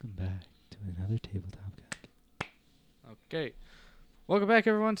Welcome back to another tabletop guide. Okay. Welcome back,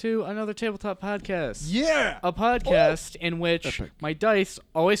 everyone, to another Tabletop Podcast. Yeah! A podcast in which Epic. my dice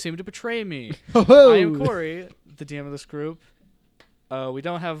always seem to betray me. Ho-ho! I am Corey, the DM of this group. We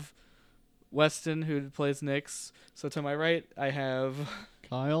don't have Weston, who plays Nyx. So to my right, I have...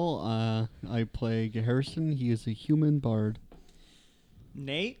 Kyle, I play Harrison. He is a human bard.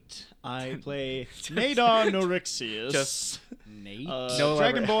 Nate, I play Nadar Norixius. Just Nate. No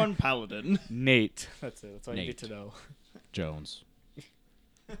Dragonborn Paladin. Nate. That's it. That's all you need Nate. to know. Jones.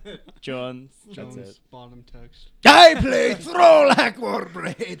 John. That's it. Bottom text. I play Throlak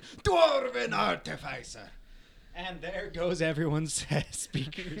Warblade, Dwarven Artificer. And there goes everyone's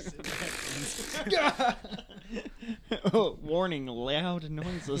speakers. Oh, warning, loud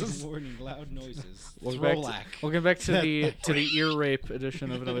noises. Warning, loud noises. Welcome back to the ear rape edition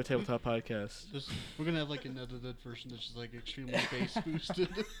of another Tabletop Podcast. We're gonna have like an edited version that's just like extremely bass boosted.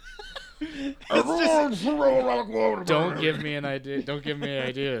 Don't give me an idea. Don't give me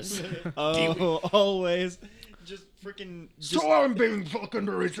ideas. Oh, always. Just freaking. So I'm being fucking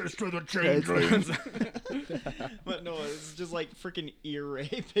racist to the changelings. But no, it's just like freaking ear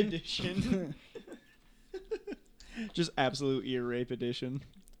rape edition. Just absolute ear rape edition.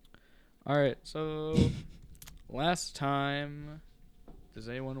 All right, so last time, does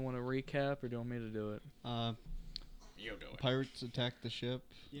anyone want to recap, or do you want me to do it? You do Pirates attacked the ship.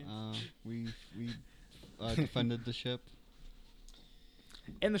 Yeah. We defended the ship.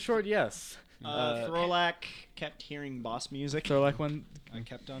 In the short, yes. Throlak kept hearing boss music. So like when I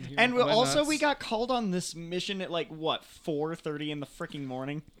kept on hearing. And When also, we that's- got called on this mission at like what 4:30 in the freaking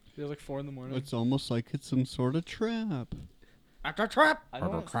morning. it was like 4 a.m. It's almost like it's some sort of trap. After trap. I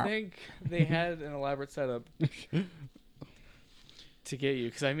don't think they had an elaborate setup to get you,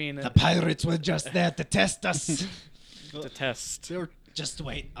 because I mean, The pirates were just there to test us. to test. They were Just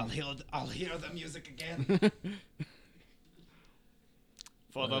wait, I'll hear the music again.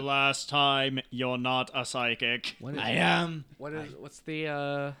 For the last time, you're not a psychic. What is, I am. what's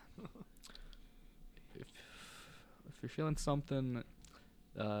the if you're feeling something,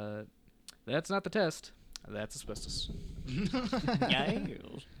 that's not the test. That's asbestos. Yeah.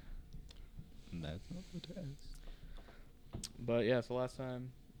 That's not the test. But yeah, so last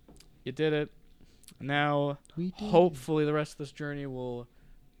time you did it. Now, We did. hopefully, the rest of this journey will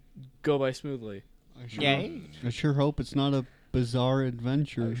go by smoothly. Yay. I sure hope it's not a bizarre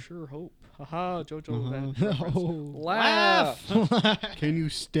adventure. I sure hope. Haha, JoJo. Uh-huh. Laugh. Can you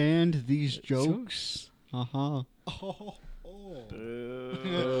stand these jokes? Haha.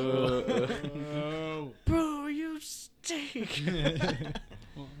 Bro, you stink.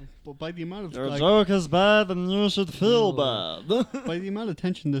 But by the amount of Your like, joke is bad, and you should feel bad. by the amount of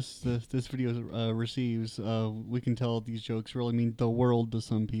attention this video receives, we can tell these jokes really mean the world to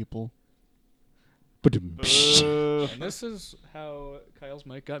some people. And this is how Kyle's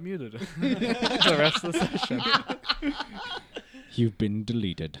mic got muted the rest of the session. You've been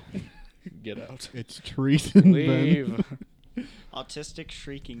deleted. Get out. It's treason. Leave. Autistic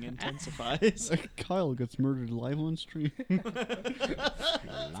shrieking intensifies. Ben. Kyle gets murdered live on stream.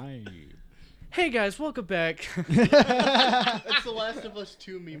 Live. Hey guys, welcome back. It's the Last of Us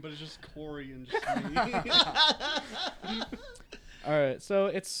 2 meme, but it's just Corey and just me. Alright, so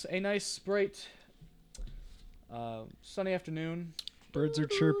it's a nice, bright, sunny afternoon. Birds are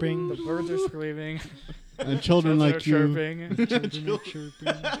chirping. The birds are screaming. And children Birds like are you. chirping. Children are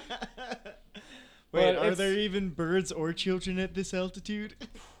chirping. Wait, But are it's- there even birds or children at this altitude?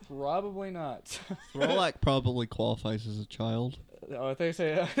 Probably not. Throlak probably qualifies as a child. Oh, I thought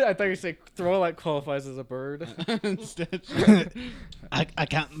you say Throlak qualifies as a bird. Instead, I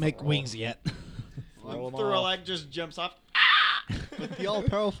can't make wings yet. Throw 'em off. Throlak just jumps off. but the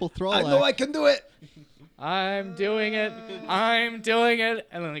all-powerful Throlak. I know I can do it. I'm doing it. I'm doing it.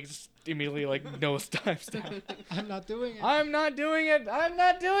 And then like just immediately like nosedives down. I'm not doing it. I'm not doing it. I'm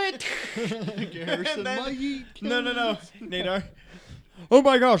not doing it. Harrison, then- my yeet No. Nadar. Oh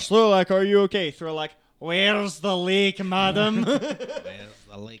my gosh, Throlak, are you okay? Throlak, where's the leak, madam? Where's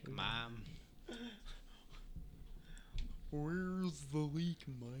the lake, mom? Where's the leak,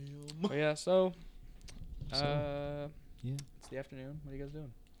 ma'am? But yeah, so Yeah. it's the afternoon. What are you guys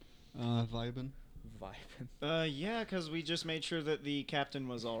doing? Vibin. Vibing. Yeah, because we just made sure that the captain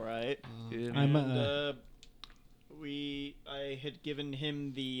was all right. I'm, And, I had given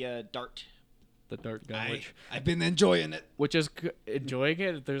him the dart. The dart gun, I've been enjoying it. which is enjoying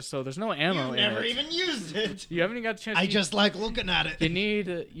it. There's no ammo You in never it. even used it. You haven't even got a chance. I to just like looking at You it.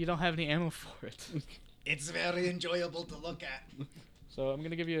 need. You don't have any ammo for it. It's very enjoyable to look at. So I'm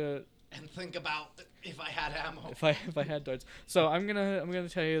gonna give you and think about if I had ammo. If I had darts. So I'm gonna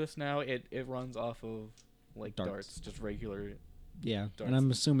tell you this now. It runs off of like darts, just regular. Yeah, Darts. and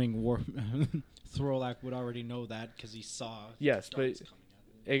I'm assuming Throlak would already know that because he saw. Yes, darts but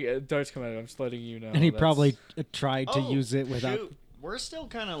coming at him. darts come out. I'm just letting you know. And he that's- probably tried to use it without. Shoot. We're still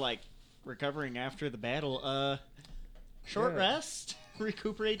kind of like recovering after the battle. Short Yeah. rest,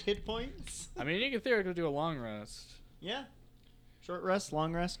 recuperate hit points. I mean, you can theoretically do a long rest. Yeah. Short rest,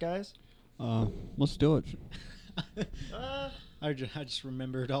 long rest, guys. Let's do it. I just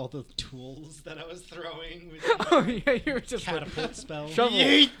remembered all the tools that I was throwing with Oh yeah, you were just like, catapult spell. shovel,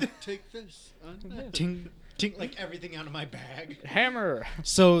 Take this. Ting, ting, like everything out of my bag. hammer.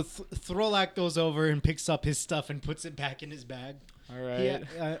 So Throlak goes over and picks up his stuff and puts it back in his bag. All right.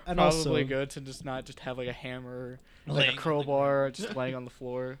 And Probably also, good to just not just have like a hammer, like Laying a on the crowbar, just laying on the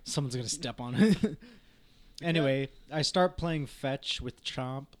floor. someone's gonna step on it. Anyway, I start playing fetch with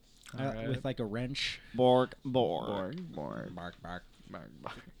Chomp, Alright. with like a wrench. Borg, borg. Bark. Bark, bark.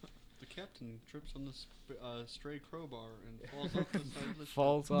 The captain trips on the stray crowbar and falls off the side of the ship.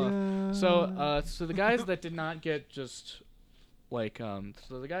 Falls off. So the guys that did not get just like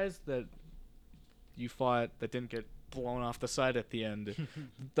so the guys that you fought that didn't get blown off the side at the end,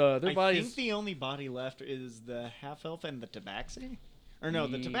 their I bodies. think the only body left is the half elf and the tabaxi. Or no,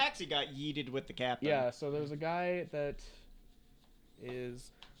 the Ye- tabaxi got yeeted with the captain. Yeah. So there's a guy that is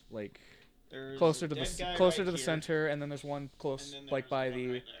like There's closer a to the dead guy closer right to the here, center, and then there's one and close then like there's by one the.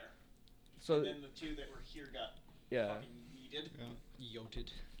 right there. So And then the two that were here got yeah. fucking yeeted.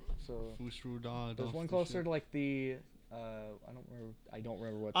 Yoted. So Fusrudad there's off one the closer ship. to like the. I don't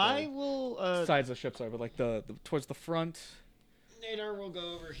remember what. I the will. sides of ships are, but like the towards the front. Nadar will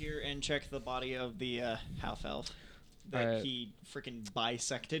go over here and check the body of the half elf that Alright. he freaking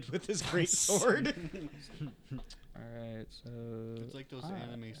bisected with his great sword. All right, so It's like those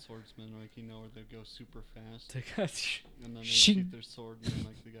anime swordsmen, like where they go super fast, Take a and then they Shing. shoot their sword, and then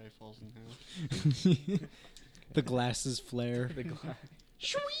like the guy falls in half. The glasses flare. the gla-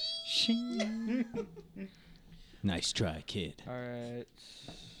 Nice try, kid. All right.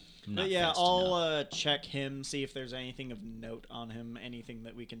 Not But yeah, fast I'll enough. check him, see if there's anything of note on him, anything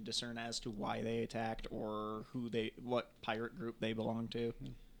that we can discern as to why they attacked or what pirate group they belong to.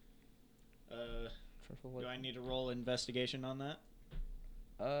 Do I need to roll investigation on that?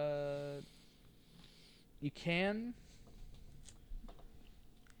 You can.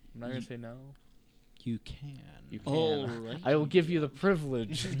 I'm not gonna say no. You can. You can. Alright. I will give you the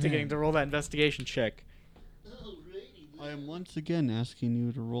privilege to getting to roll that investigation check. I am once again asking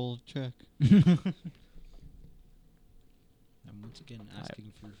you to roll a check. I'm once again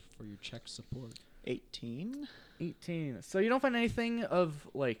asking for your check support. 18. 18. So you don't find anything of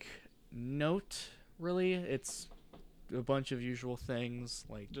like note really. It's a bunch of usual things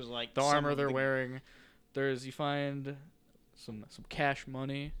like Just like the some armor of they're the- wearing. You find some cash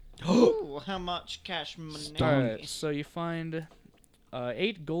money. Ooh, how much cash money? Alright, so you find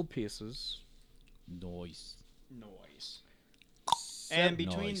 8 gold pieces. Noise. Noise. And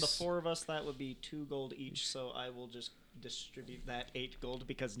between the Nice. 4 of us, that would be 2 gold each. So I will just distribute that 8 gold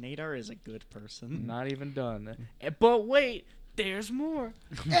because Nadar is a good person. Not even done. But wait, there's more.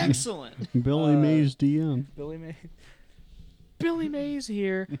 Excellent. Billy Mays DM. Billy Mays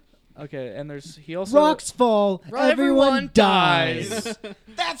here. Okay, and he also Rocks fall. Everyone Everyone dies.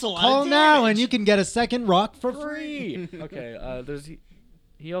 That's a lot Call of now damage. and you can get a second rock for free. free. Okay,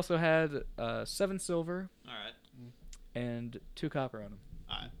 he also had 7 silver All right. and 2 copper on him.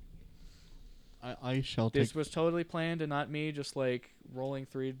 All right. I shall take. This was totally planned and not me just like rolling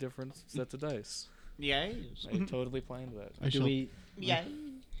 3 different sets of dice. Yay. I totally planned that. I shall. Yay.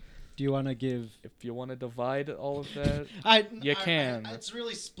 Do you want to give? If you want to divide all of that, You can. It's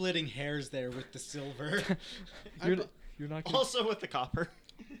really splitting hairs there with the silver. you're not gonna, Also with the copper.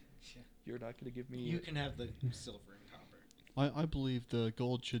 you're not gonna give me. You can have the silver and copper. I believe the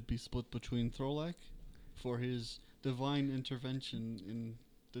gold should be split between Throlak for his divine intervention in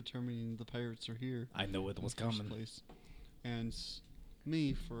determining the pirates are here. I know it in was the first coming. place, and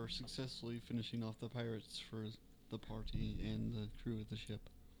me for successfully finishing off the pirates for the party and the crew of the ship.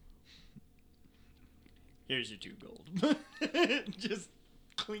 Here's your 2 gold. Just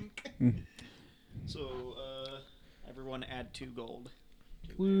clink. Mm. So, everyone add 2 gold. to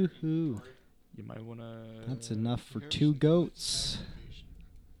their Woohoo! inventory. You might wanna. That's enough for 2 goats.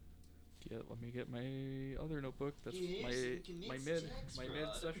 Yeah, let me get my other notebook. That's Yes, my you can my mix mid tax my fraud.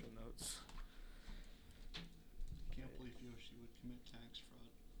 mid session notes. Can't believe Yoshi would commit tax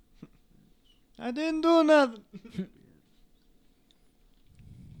fraud. I didn't do nothing.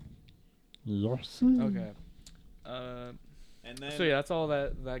 Yes. Okay. And And then So yeah, that's all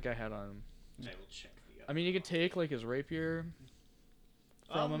that guy had on him. I will check the. I mean, you could take like his rapier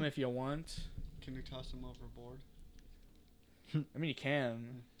from him Um, if you want. Can you toss him overboard? I mean, you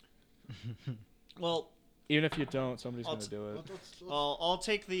can. Well, Even if you don't, somebody's I'll gonna do it. I'll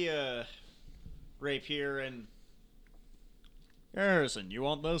take the rapier and. Harrison, you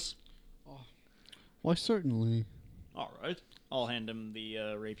want this? Why, certainly. All right. I'll hand him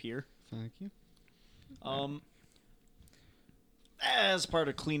the rapier. Thank you. As part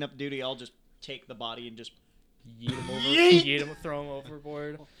of cleanup duty, I'll just take the body and just. Yeet him over. Yeet! Yeet him. Throw him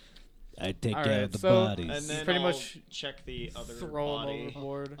overboard. I take All care right, of the so- bodies. And then pretty I'll much check the other Throw him body.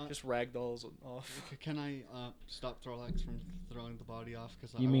 overboard. Uh, Just ragdolls off. Can I stop Thorlax from throwing the body off?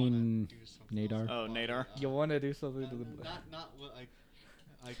 Because You I wanna mean do something Nadar? else Oh, with the Nadar. body. You want to do something to the. Not what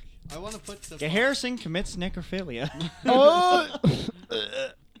I want to put the. Yeah, Harrison commits necrophilia.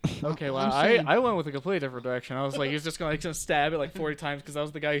 Okay, well, I'm saying- I went with a completely different direction. I was like, he's just gonna stab it like 40 times because I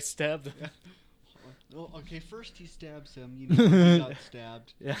was the guy who stabbed. Well, okay, first he stabs him. You know, he got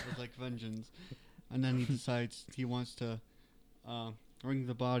stabbed. Yeah. With like vengeance, and then he decides he wants to ring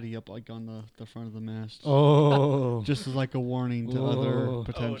the body up like on the front of the mast. Oh. Just as like a warning to other Oh.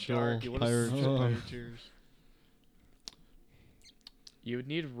 potential dark. You would've pirates Oh. pirateers. You would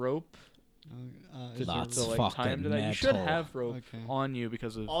need rope to, Lots to like fucking time to that. You should metal. have rope Okay. on you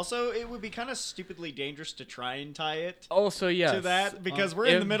because of. Also, it would be kind of stupidly dangerous to try and tie it Also, yes. to that because we're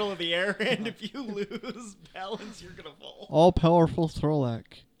in the if- middle of the air, and if you lose balance, you're gonna fall. All powerful Thorlac,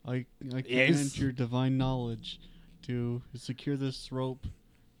 I command Yes. your divine knowledge to secure this rope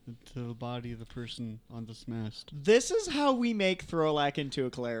to the body of the person on this mast. This is how we make Throlak into a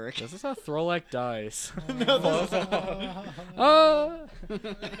cleric. This is how Throlak dies. No, this is Ah!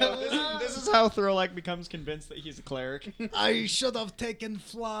 this is how Throlak becomes convinced that he's a cleric. I should have taken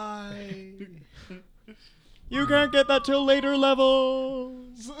fly. You can't get that till later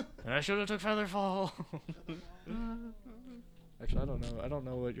levels. And I should have took Featherfall. Actually, I don't know. I don't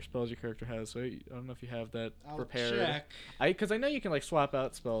know what your spells your character has, so I don't know if you have that I'll prepared. check. Because I know you can like swap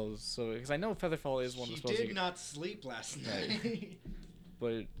out spells. So because I know Featherfall is one of the He spells. did you not sleep last night.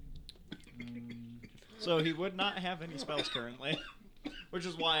 But So he would not have any spells currently, which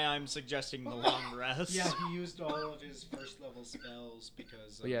is why I'm suggesting the long rest. Yeah, he used all of his first level spells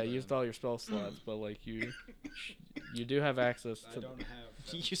because. But yeah, you used all your spell slots, but like you do have access I to. don't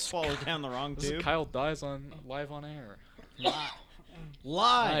have. You swallowed down the wrong This is tube. Kyle dies on live on air. Live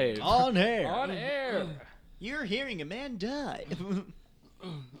Live. on air. On air. You're hearing a man die.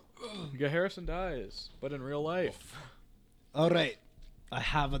 Yeah, Harrison dies, but in real life. All right. I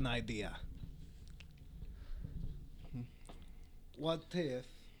have an idea. What if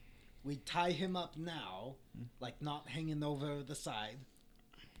we tie him up now, like not hanging over the side?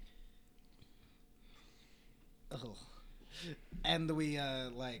 Oh. And we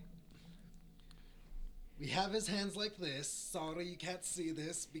we have his hands like this. Sorry you can't see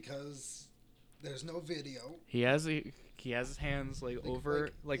this because there's no video. He has his hands like over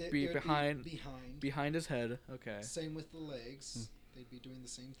it- be it'd be behind behind. his head. Okay. Same with the legs. They'd be doing the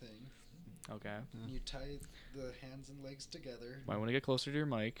same thing. Okay. You tie the hands and legs together. Might want to get closer to your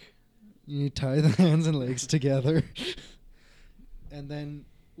mic. You tie the hands and legs together. And then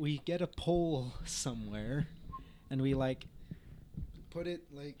we get a pole somewhere and we like put it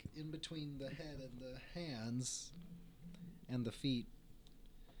like in between the head and the hands and the feet.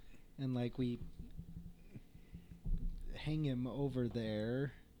 And like we hang him over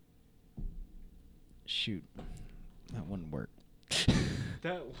there. Shoot. That wouldn't work.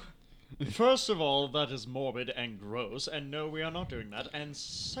 That. First of all, that is morbid and gross, and no, we are not doing that. And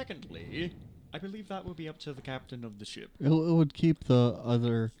secondly, I believe that will be up to the captain of the ship. It would keep the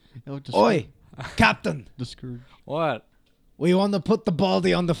other. It would Oi, Captain. discourage. What? We want to put the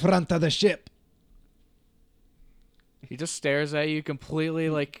body on the front of the ship. He just stares at you, completely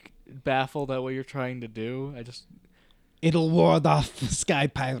like baffled at what you're trying to do. It'll ward off sky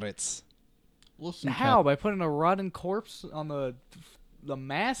pirates. Listen, How? By putting a rotten corpse on the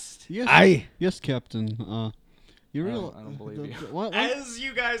mast? Yes, Aye. yes, Captain. You I real? don't- I don't believe you. What? As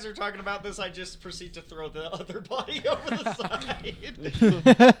you guys are talking about this, I just proceed to throw the other body over the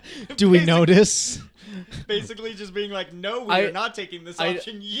side. Do we Basic- notice? Basically, just being like, "No, we I- are not taking this I-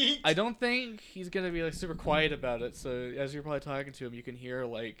 option." Yeet. I don't think he's gonna be like super quiet about it. So as you're probably talking to him, you can hear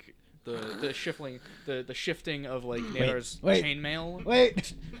like the shifting of like Nadar's wait. chainmail.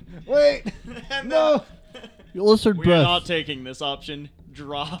 Wait. Wait. And No. You lizard we breath. are not taking this option.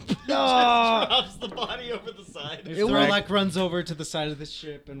 Drop. No. Just drops the body over the side. Thorlak runs over to the side of the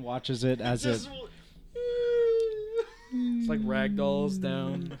ship and watches it as Just it. It's like ragdolls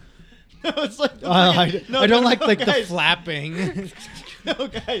down. it's like the I freaking- don't like the guys. flapping. No,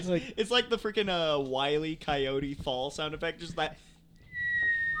 guys, Like- it's like the freaking Wile E. Coyote fall sound effect, just that.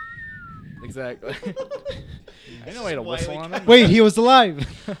 Exactly. I know I had a Wile E. whistle on him. Wait, he was alive.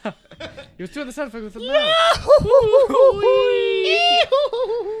 He was doing the sound effect with his mouth.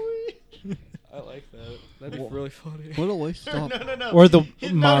 I like that. That'd be really funny. What a waste stop. No. Or the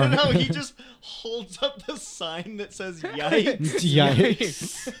No. He just holds up the sign that says "Yikes,"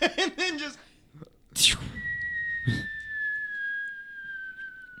 Yikes. and then just.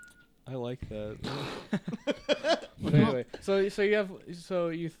 I like that. But anyway,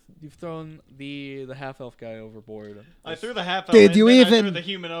 you've thrown the half elf guy overboard. I threw the half. Did elf, you and then I even- threw the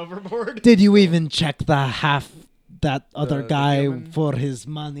human overboard? Did you even check that other The guy human? for his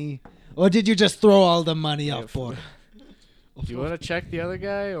money? Or did you just throw all the money Yeah, up for? Do you want to check the other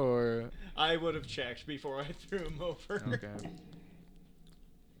guy or? I would have checked before I threw him over. Okay. Okay,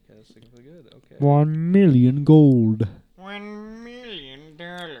 that's technically good. Okay. 1 million gold. $1 million.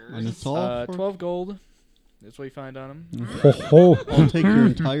 And it's all for 12 gold. That's what you find on him. Ho ho. I'll take your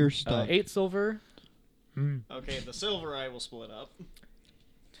entire stuff. 8 silver. Okay, the silver I will split up.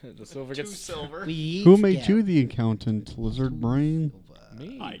 The silver 2 gets silver. Who made you the accountant? Lizard Brain?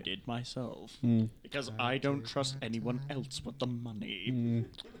 me. I did myself. Hmm. Because I don't trust anyone else with the money. Hmm.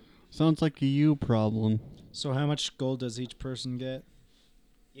 Sounds like a you problem. So how much gold does each person get?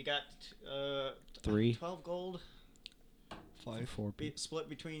 You got 3. 12 gold 5. 4. split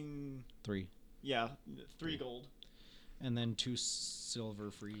between 3. 3 gold. And then 2 silver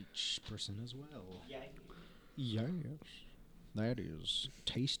for each person as well. Yeah. Yes. That is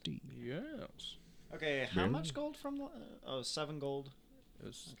tasty. Yes. Okay, how much gold from the 7 gold? It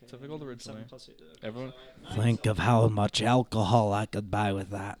was Okay, 7 gold originally. 7 plus Everyone- Think of how much alcohol I could buy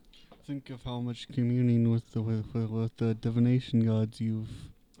with that. Think of how much communing with the divination gods you've.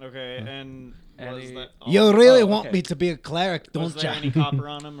 Okay, and was Any- that You really Oh, want okay. me to be a cleric, was don't there ya? any copper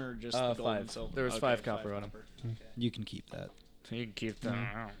on them or just gold 5. and silver? There was Okay, 5 copper on 'em. Okay. You can keep that. You can keep that.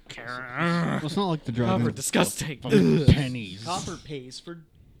 I don't care. Well, it's not like the dragon. Copper, disgusting. Pennies. Copper pays for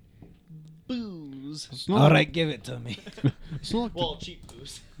booze. It's not, All right, give it to me. it's not like Well, cheap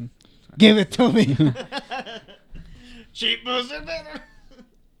booze. Give it to me. Cheap booze is better.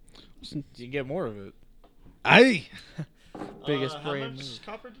 You can get more of it. Aye. Biggest How brain. much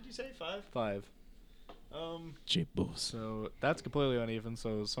copper did you say? 5? 5. Cheap booze. So that's completely uneven.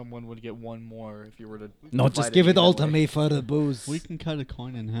 So someone would get 1 more if you were to. No, divide just give it all to evenly. me for the booze. we can cut a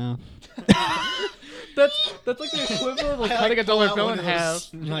coin in half. That's like the equivalent of cutting a dollar bill in half.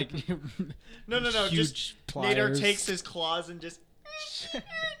 Like No, huge just pliers. Nadar takes his claws and just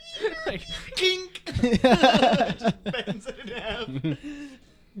Like, kink. Just bends it in half.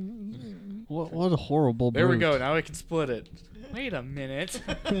 What a horrible. there we brute. go. Now we can split it. Wait a minute.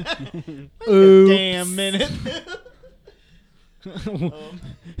 Damn minute.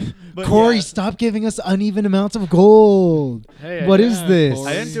 But Corey, yeah. stop giving us uneven amounts of gold. Hey, What is yeah, this?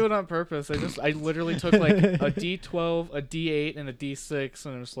 Corey. I didn't do it on purpose. I literally took like a D12, a D8, and a D6,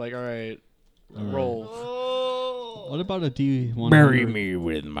 and I'm just like, all right, roll. Oh. What about a D100? Marry me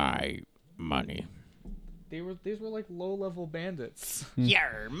with my money. These were like low level bandits. Yeah,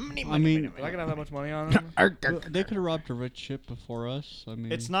 money, I money, mean- money, Am I money. gonna have that much money on them? Well, they could have robbed a rich ship before us. I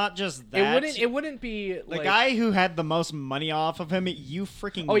mean, It's not just that. It wouldn't be The like, guy who had the most money off of him, you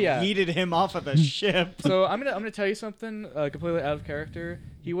freaking Oh, yeah. yeeted him off of the ship. So I'm gonna tell you something completely out of character.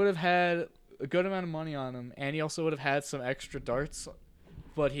 He would have had a good amount of money on him, and he also would have had some extra darts,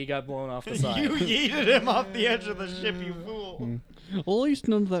 but he got blown off the side. You yeeted him off the edge of the ship, you fool. well, at least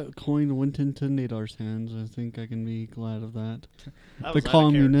none of that coin went into Nadar's hands. I think I can be glad of that. That The was out of character,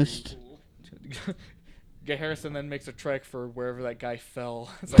 communist. you fool. Guy Harrison then makes a trek for wherever that guy fell.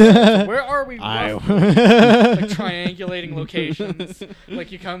 It's like, where are we? I- roughly? Like triangulating locations.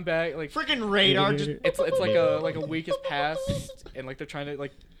 Like you come back, like Freaking radar just. it's like a week has passed, and like they're trying to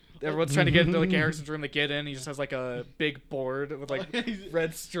like everyone's trying to get into like Harrison's room to get in. He just has like a big board with like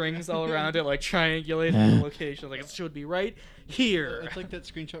red strings all around it, like triangulating the location. Like it should be right here. It's like that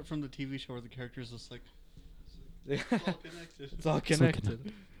screenshot from the TV show where the characters just like. It's all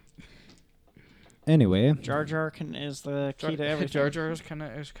connected. Anyway, Jar Jar is the key to everything. Jar Jar is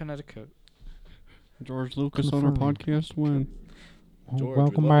Connecticut. George Lucas on our podcast when. George,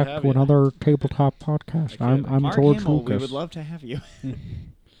 Welcome we'd love to back have to you. another tabletop podcast. I'm Mark George Hamill, Lucas. we would love to have you.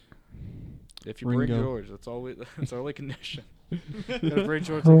 If you bring Ringo. George, that's all. That's our only condition. Gotta bring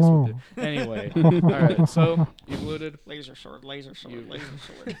George Hello. Lucas with you. Anyway, all right. So you've looted. Laser sword, laser sword, You- laser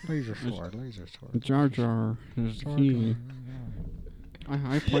sword. Laser sword, laser sword. Jar Jar is he.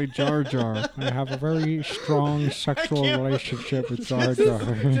 I play Jar Jar. I have a very strong sexual can't- relationship with Jar Jar.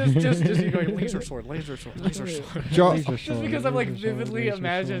 just you going laser sword, laser sword, laser sword. Jar- Laser Just sword, because I'm like laser sword, vividly laser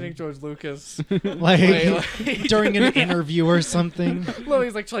imagining sword. George Lucas. Like, Wait, during an interview or something. Well,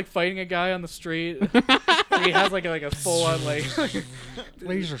 he's like fighting a guy on the street. He has like a full on like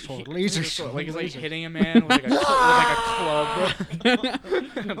Laser sword, laser sword. like he's like hitting a man with like a club.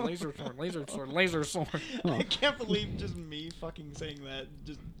 Laser sword, laser sword, laser sword. I can't believe just me fucking saying that.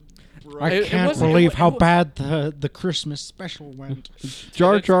 Just I It can't wasn't- believe it how wa- bad the Christmas special went.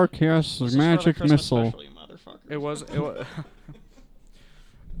 Jar Jar casts a This is for the magic Christmas missile. special, you motherfucker.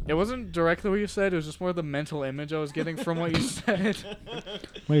 It wasn't directly what you said. It was just more the mental image I was getting from what you said.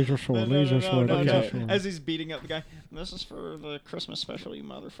 Laser sword, laser sword, no, laser no. sword. As he's beating up the guy, this is for the Christmas special, you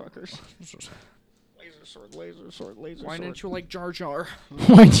motherfuckers. Laser sword, laser sword, laser Why sword. didn't you like Jar Jar?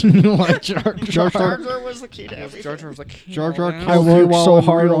 Why didn't you like Jar Jar Jar? Jar Jar, Jar was the key to everything. Jar Jar was like Jar Jar "Oh, I kills you worked while so in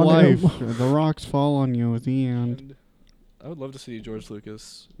hard real on life. him. The rocks fall on you at the end. I would love to see George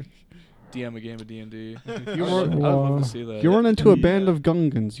Lucas DM a game of D&D. I would You love, I would love to see that. You run into a band of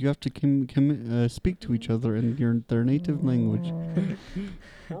Gungans. You have to speak to each other in their native language.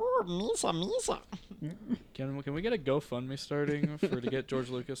 Oh, Misa, Misa. Can we get a GoFundMe starting to get George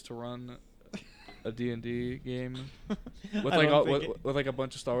Lucas to run a D&D game with I like don't think with like a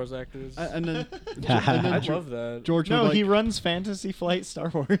bunch of Star Wars actors? And then, I'd love that. George No, would like, he runs Fantasy Flight Star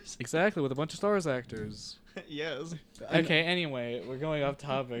Wars. Exactly, with a bunch of Star Wars actors. Yes. Okay, anyway, we're going off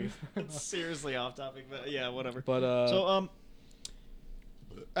topic. It's seriously off topic, but yeah, whatever. But So,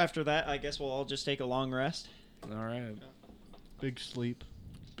 after that, I guess we'll all just take a long rest. all right, big sleep.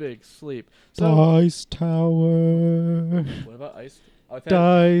 big sleep. So Dice Tower. what about ice? Oh,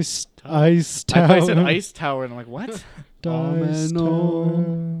 Dice I Tower. said ice tower, and I'm like, what? Dice Domino.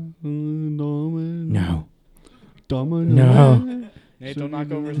 Tower. No. No. Domino. No. Nate, don't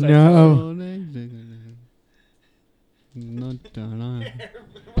knock over his dice No.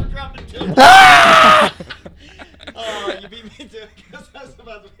 We're dropping tilt. Oh, you beat me to it because I was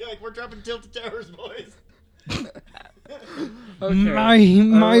about to be like, we're dropping Tilted Towers, boys. Okay.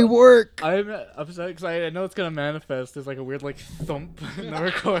 My work. I'm upset because I know it's gonna manifest as like a weird like thump in the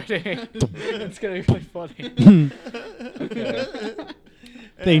recording. It's gonna be really funny. Okay.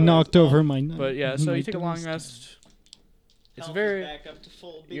 They knocked over my. But yeah, so my you take a long desk. rest. It's Health is very back up to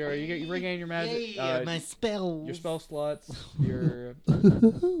full. you regain your magic, spell. your spell slots, your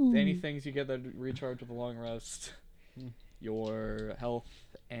any things you get that recharge with a long rest, your health,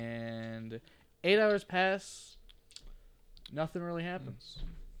 and 8 hours pass. Nothing really happens.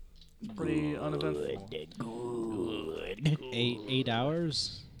 It's pretty uneventful. 8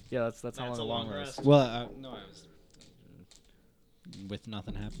 hours. Yeah, that's how long That's a a long long rest. rest. Well, no, I was with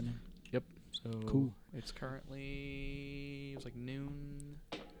nothing happening. So Cool. It's currently like noon.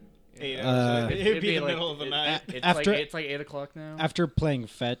 8 Uh, hours. It'd be the like- middle of the it- night. It's After- like 8 o'clock now. After playing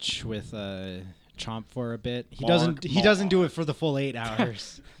fetch with Chomp for a bit, he Bonk, doesn't do it for the full 8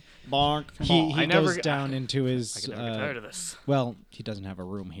 hours. Bonk. he I never goes get- down into I his. can never get tired of this. Well, he doesn't have a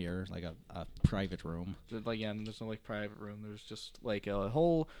room here, like a private room. Like yeah, and there's no like private room. There's just like a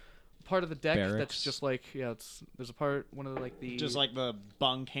whole part of the deck Barracks. that's just like there's a part one of the, like the Just like the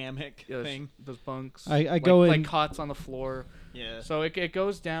bunk hammock yeah, thing. those bunks. I like, go like in- cots on the floor. Yeah. So it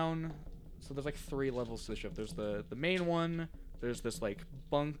goes down. So there's like 3 levels to the ship. There's the main one. There's this like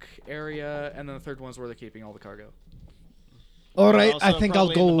bunk area, and then the third one's where they're keeping all the cargo. All right, I Also, think I'll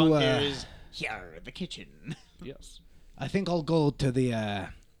probably in the go. bunk areas, here, the kitchen. Yes. I think I'll go to the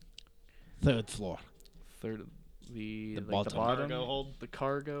third floor. Third, the The like the bottom. bottom, Cargo hold. the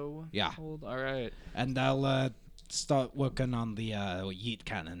cargo Yeah. hold. All right. And I'll start working on the yeet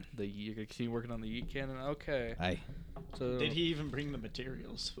cannon. You're gonna continue working on the yeet cannon. Okay. Aye. So Did he even bring the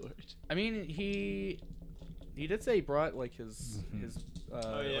materials for it? I mean, he did say he brought like his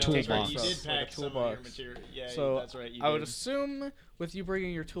Oh yeah, like, Toolbox. that's right. You stuff, did like a pack some of your toolbox. material. Yeah, So that's right. You I would did. assume with you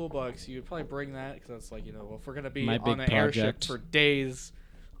bringing your toolbox, you would probably bring that because that's like well, if we're gonna be My on big an airship project. for days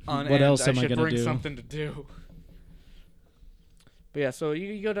on What end, else I am I should gonna bring do? something to do. But yeah, so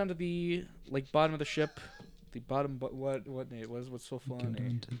you go down to the like bottom of the ship. The bottom, what Nate? What's so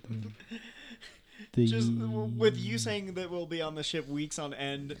funny? Just with you saying that we'll be on the ship weeks on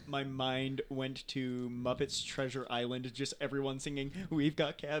end, my mind went to Muppets Treasure Island. Just everyone singing, "We've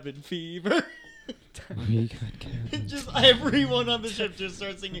got cabin fever." We got cabin. Just everyone on the ship just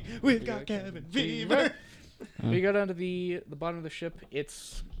starts singing, "We've got cabin fever." But you go down to the bottom of the ship.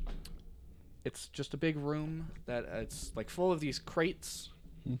 It's just a big room that it's like full of these crates.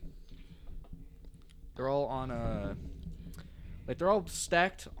 They're all on they're all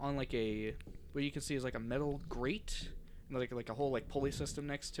stacked on like what you can see is like a metal grate, like a whole like pulley system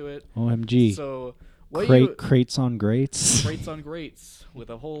next to it. OMG. So what Crates on grates. grates on grates with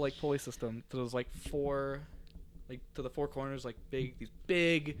a whole like pulley system to those like four, like to the four corners, like these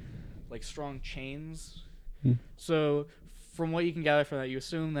big, like strong chains. Hmm. So from what you can gather from that, you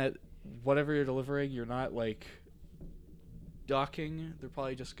assume that whatever you're delivering, you're not like docking. They're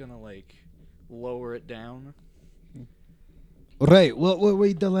probably just gonna like lower it down. Right, what were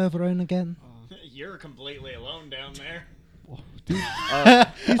we delivering again? You're completely alone down there.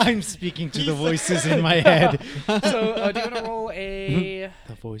 I'm speaking to the voices in my head. So do you want to roll a?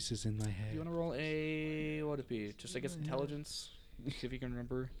 The voices in my Do you head. want to roll a? What would it be? Just I guess intelligence. See if you can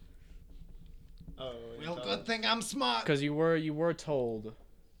remember. Oh, Well, good thing I'm smart. Because you were told.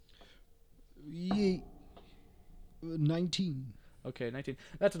 19. Okay, 19.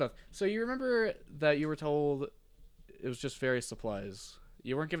 That's enough. So you remember that you were told it was just various supplies.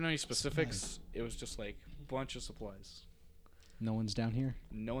 You weren't given any specifics. It was just like a bunch of supplies. No one's down here.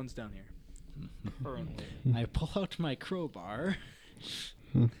 No one's down here currently. I pull out my crowbar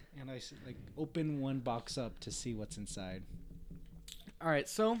Hmm. and I like open one box up to see what's inside. All right.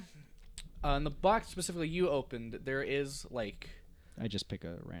 So, in the box specifically you opened, there is like I just pick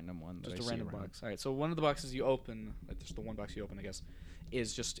a random one. That just I a see random around. box. All right. So one of the boxes you open, like just the one box you open, I guess,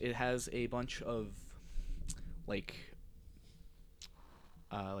 is just it has a bunch of like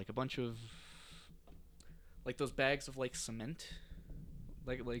a bunch of like those bags of like cement,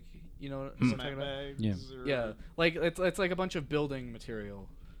 like you know what I'm talking Cement about? bags. Yeah. Or Yeah, like it's like a bunch of building material.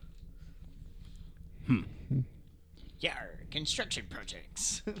 Yar, construction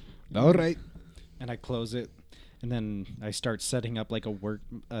projects. All right. And I close it, and then I start setting up like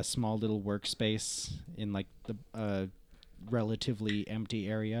a small little workspace in like the relatively empty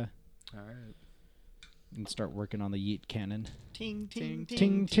area, All right. and start working on the yeet cannon. Ting ting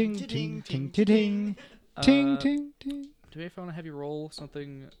Ting ting ting ting ting ting ting ting ting. Do we want to have you roll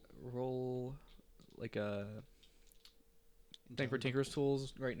something? Roll like a thing for Tinker's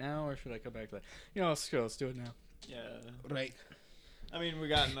tools right now, or should I come back to that? You know, let's do it now. Yeah. Right. I mean, we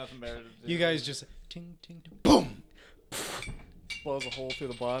got nothing better to do. You guys just ting ting ting. Boom. Blows a hole through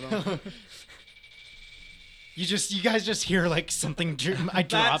the bottom. You guys just hear like something. I That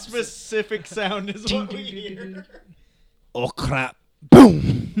drop. specific sound is Ting, what we ting, ting, hear. Oh crap!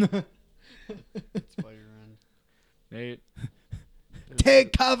 Boom. Spider Run. Nate.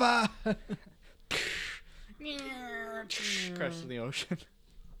 Take cover. Crash in the ocean.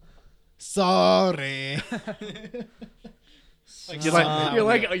 Sorry. You're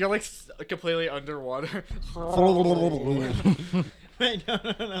like completely underwater. Wait,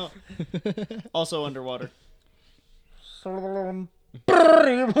 no. Also underwater.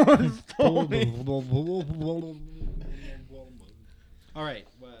 All right.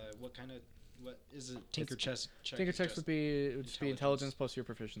 What kind of? What is it? Tinker chest. Tinker checks would be just be intelligence plus your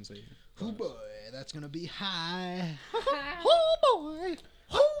proficiency. Oh boy, that's gonna be high. Oh boy.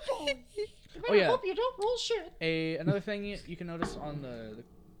 Oh boy. Oh yeah. Hope you don't roll shit. Another thing you can notice on the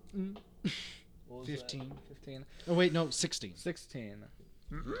what was that? 15. 15. Oh wait, no, 16. 16.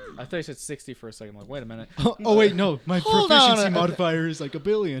 I thought you said 60 for a second. I'm like, wait a minute. Oh wait, no, my Hold on proficiency a- modifier is like a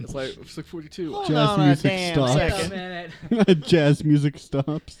billion. It's like 42. Hold Jazz on a music damn stops. Wait a second. minute. Jazz music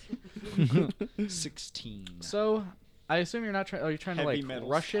stops. 16. So, I assume you're not trying. Are you trying to Heavy like metal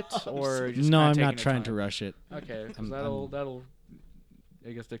rush it, stops. or you're just No, kinda I'm taking not your trying to time? rush it. Okay, 'cause I'm- that'll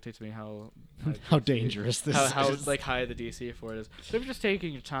I guess dictate to me how How dangerous this how is. like high the DC for it is. So if you're just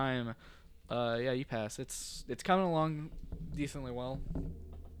taking your time, yeah, you pass. It's coming along decently well.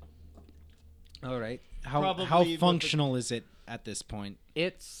 All right. How Probably with the- functional is it at this point?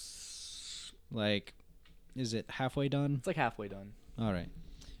 It's Like, is it halfway done? like halfway done. All right.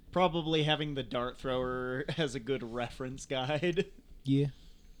 Probably having the dart thrower as a good reference guide. Yeah.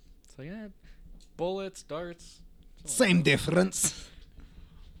 So yeah, bullets, darts. Same difference.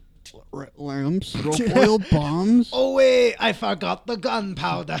 Lamps, rope oil bombs. Oh wait, I forgot the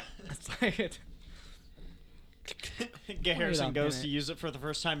gunpowder. It's like it. Garrison a goes minute. to use it for the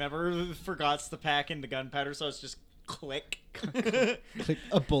first time ever, forgets the pack in the gunpowder, so it's just click. Click,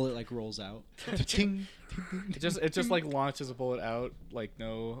 a bullet like rolls out. Ting. It just like launches a bullet out like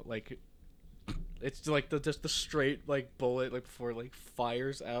no like. It's like just the straight like bullet like before it like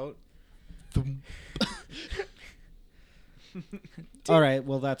fires out. Thump. All right.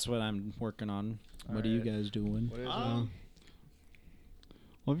 Well, that's what I'm working on. What are you Alright. guys doing? What is Well,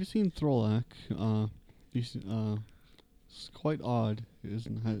 have you seen Throlak? It's quite odd,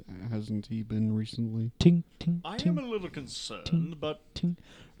 hasn't he been recently? Ting, ting, I am ting, a little concerned, but ting.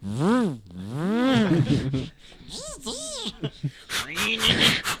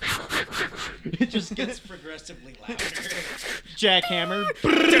 It just gets progressively louder. jackhammer.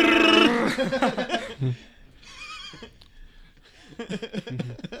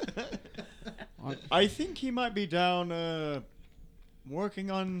 I think he might be down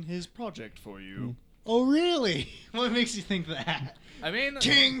working on his project for you. Oh, really? What makes you think that? I mean,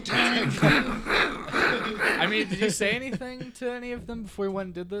 Ting tang. I mean, did you say anything to any of them before we went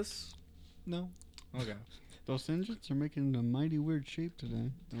and did this? No. Okay. Those engines are making a mighty weird shape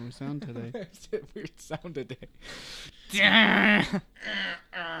today. Or sound today. It's a weird sound today.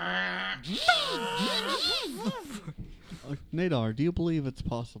 Nadar, do you believe it's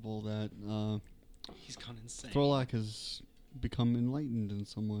possible that He's gone insane. Throlak has become enlightened in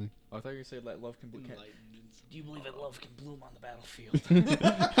some way? Oh, I thought you were saying let love can be. Enlightened Do you believe that love can bloom on the battlefield?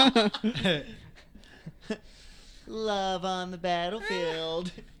 Love on the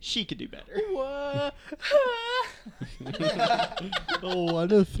battlefield. She could do better. What? Oh,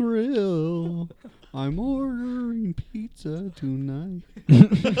 what a thrill! I'm ordering pizza tonight.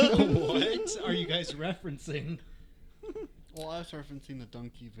 What are you guys referencing? Well, I was referencing the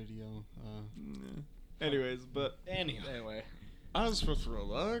donkey video. Anyways, but Anyway. as for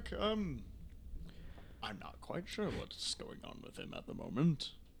Throlak, I'm not quite sure what's going on with him at the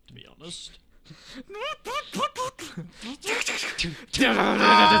moment, to be honest.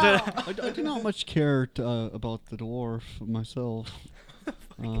 I do not much care about the dwarf myself.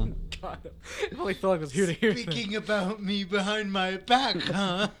 God, if only Philip was here to hear this. Speaking about me behind my back,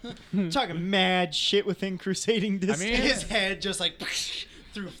 huh? Talking mad shit within crusading distance. mean- His head just like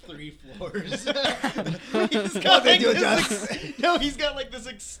through 3 floors. he's got like this no, he's got like this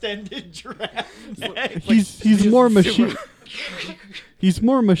extended giraffe neck. He's more machine. He's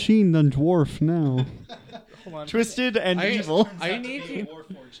more machine than dwarf now. Hold on. Twisted and evil. I need you.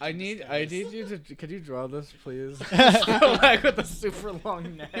 I need you to. Could you draw this, please? Like with a super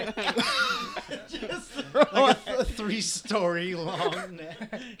long neck. Just Like a 3-story long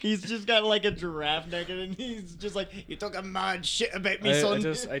neck. He's just got like a giraffe neck, and he's just like, "You talk a mad shit about me, son."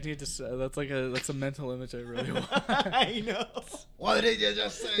 I need to. That's a mental image I really want. I know. What did you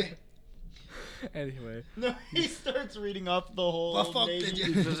just say? Anyway. No, he starts reading off the whole. The fuck name. did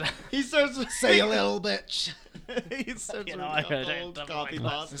you He starts say, you little bitch? he starts reading know, off I the whole copy It's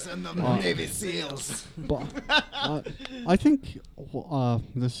pasta. in the Oh. Navy SEALs. But I think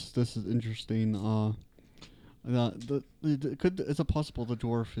this is interesting. Is it possible the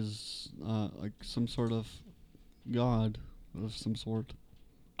dwarf is like some sort of god of some sort?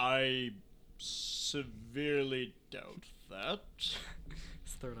 I severely doubt that.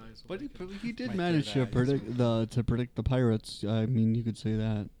 His third eyes. But he did My manage to third eye is predict the pirates. I mean, you could say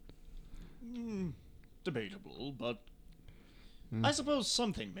that. Debatable, but Hmm. I suppose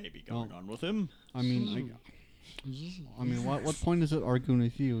something may be going Well, on with him. I mean, what point is it arguing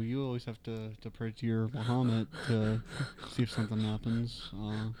with you? You always have to pray to your Muhammad to see if something happens.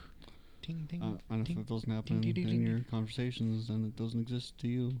 Ting, ting, And if ting, it doesn't happen ding, ding, in ding. your conversations, then it doesn't exist to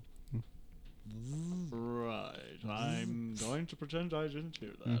you. Right. I'm going to pretend I didn't hear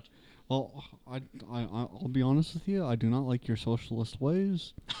Hmm. that. Well, I'll be honest with you. I do not like your socialist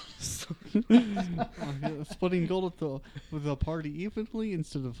ways. Splitting gold with the party evenly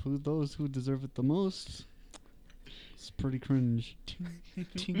instead of those who deserve it the most. It's pretty cringe. ting,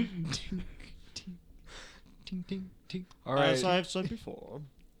 ting, ting, ting, ting, ting. All right. As I've said before,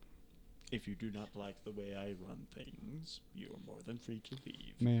 if you do not like the way I run things, you are more than free to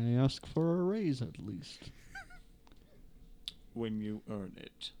leave May I ask for a raise at least? when you earn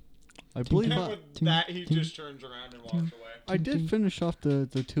it. I believe And I, with that, he just turns around and walks away. I did finish off the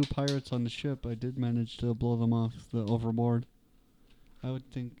 2 pirates on the ship. I did manage to blow them off the overboard. I would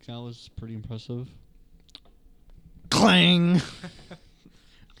think that was pretty impressive. Clang.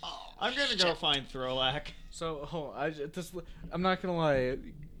 I'm gonna go find Throlak. So, hold on, I'm not gonna lie.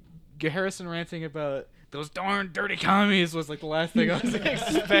 Harrison ranting about those darn dirty commies was like the last thing I was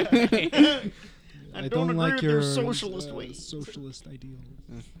expecting. I don't agree with your socialist ways. Socialist ideals.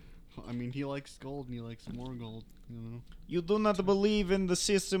 I mean, he likes gold and he likes more gold, you know. You do not believe in the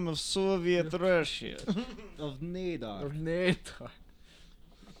system of Soviet Russia. Of Nadar. Of NATO.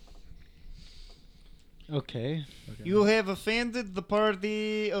 Okay. You have offended the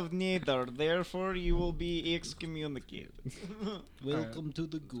party of Nadar, therefore you will be excommunicated. Welcome to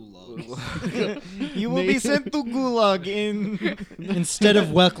the Gulag. You will be sent to Gulag in... Instead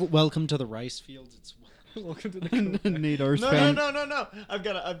of welcome to the rice fields, it's Welcome to the Nadar's No. I've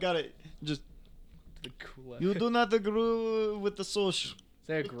got it. Just The gulag. You do not agree with the social. Is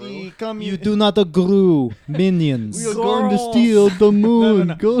that a The grill? You do not agree, minions. We are going to steal the moon.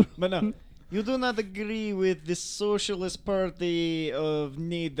 no. Go. But no, you do not agree with the Socialist Party of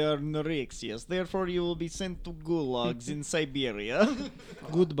Niedernorexia. Therefore, you will be sent to gulags in Siberia.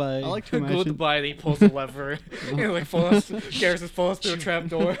 Goodbye. I like to imagine. Goodbye. And he pulls a lever. And like Garrison falls through a trap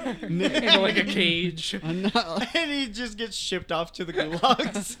door into like a cage. And And he just gets shipped off to the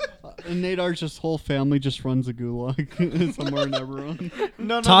gulags. Nadar's just whole family just runs a gulag somewhere in Eberron.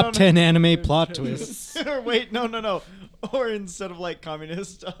 No, Top 10 anime plot twists. Or wait, no. Or instead of like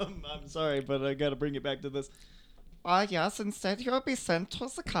communist, I'm sorry, but I gotta bring it back to this. Yes, instead you'll be sent to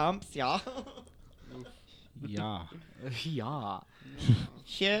the camps, yeah. Yeah. Yeah.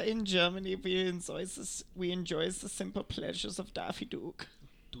 Here in Germany, we enjoy the simple pleasures of Daffy Duke.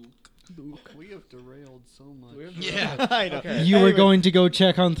 We have derailed so much. Yeah. I know. Okay. You were Anyway, going to go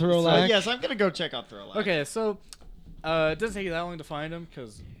check on so Throlak? yes, I'm gonna go check out Throlak. Okay, so it doesn't take you that long to find him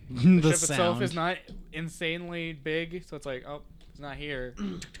because The the ship itself sound. is not insanely big, so it's like, oh, it's not here.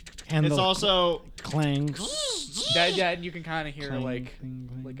 And It's the also clang. that you can kind of hear Clang, like clang,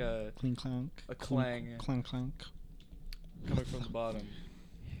 clang. like a Cling clank. a clang Clang clank. coming from the bottom.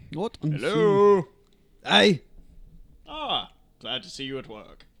 What? hello. Aye. Ah, glad to see you at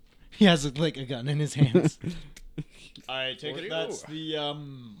work. He has like a gun in his hands. I take it that's the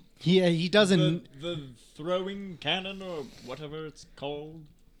He doesn't. the throwing cannon or whatever it's called.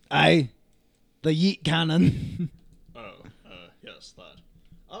 Aye. The yeet cannon. Oh, yes, that.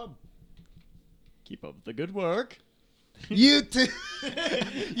 Keep up the good work. you too.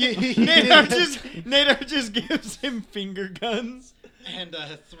 Nadar just gives him finger guns. And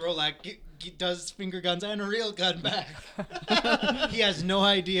Throlak does finger guns and a real gun back. He has no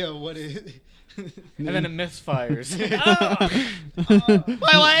idea what it. And then it misfires.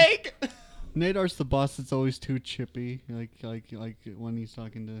 My leg! Nadar's the boss that's always too chippy, like when he's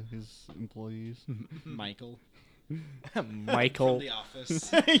talking to his employees. Michael. Michael. From The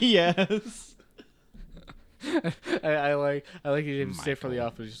Office. Yes. I like you didn't say for the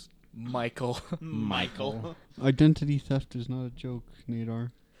office. Just Michael. Michael. Identity theft is not a joke,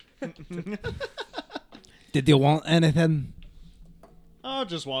 Nadar. Did you want anything? I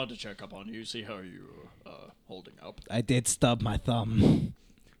just wanted to check up on you, see how you holding up. I did stub my thumb.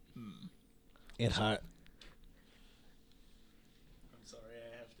 It hurt. I'm sorry,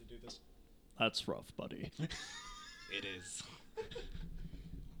 I have to do this. That's rough, buddy. It is.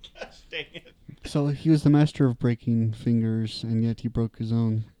 Gosh dang it. So he was the master of breaking fingers, and yet he broke his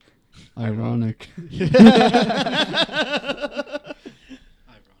own. Ironic.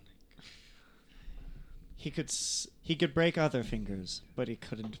 He could break other fingers, but he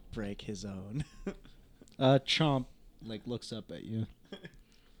couldn't break his own. Chomp looks up at you,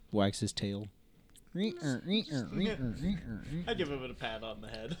 wags his tail. I give him a pat on the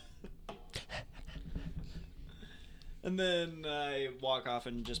head. And then I walk off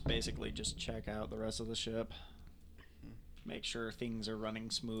and just basically just check out the rest of the ship. Make sure things are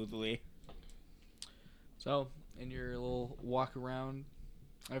running smoothly. So, in your little walk around,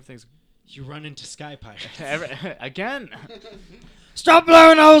 everything's You run into Sky Pirates. again. Stop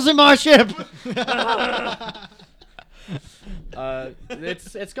blowing holes in my ship!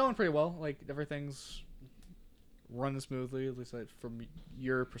 It's going pretty well. Like everything's running smoothly, at least from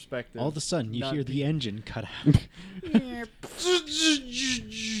your perspective. All of a sudden, you Not hear be- the engine cut out.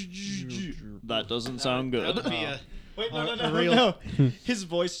 That doesn't sound good. That'll be a- Wait, a no. real- His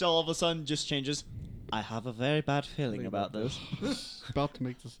voice all of a sudden just changes. I have a very bad feeling about this. About to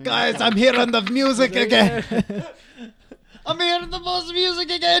make the same. Guys, I'm hearing the music again. I'm hearing the boss music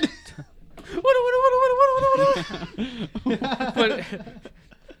again! But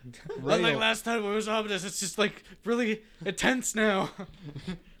unlike last time when it was ominous, it's just like really intense now.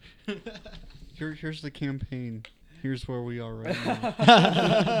 Here's the campaign. Here's where we are right now.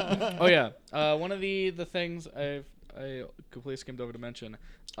 Oh yeah, one of the things I completely skimmed over to mention,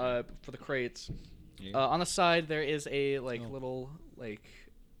 for the crates, on the side there is a little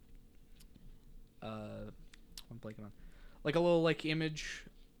I'm blanking on, like a little image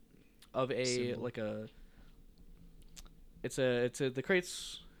of a Symbol. it's the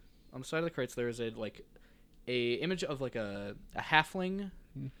crates. On the side of the crates there is a image of a halfling.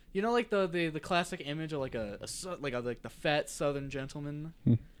 You know, the classic image of the fat Southern gentleman.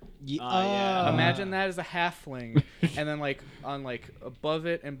 yeah. Imagine that as a halfling, and then on above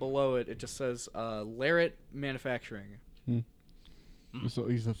it and below it, it just says Larret Manufacturing. So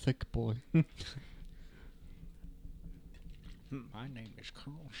he's a thick boy. My name is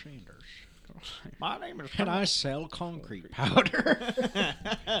Colonel Sanders. My name is. And I sell concrete powder.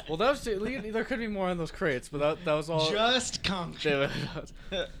 Well, there could be more on those crates, but that was all. Just concrete.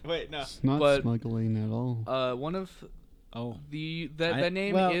 Wait, no. It's not But- smuggling at all. One of Oh. that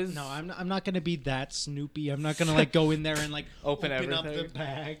name well, is. No, I'm not gonna be that Snoopy. I'm not gonna like go in there and like Open up the everything.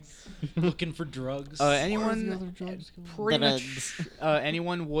 bags, looking for drugs. Where are the Anyone other drugs going? pretty much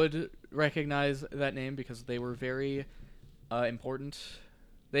anyone would recognize that name because they were very important.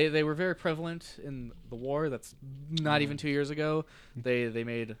 They were very prevalent in the war. That's not even 2 years ago. They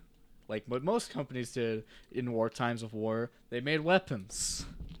made, like what most companies did in war times of war, they made weapons.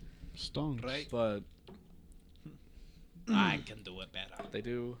 Stones. Right. But I can do it better. they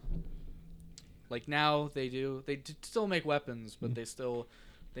do, like now they still make weapons, but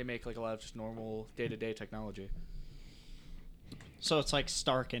they make like a lot of just normal day-to-day technology. So it's like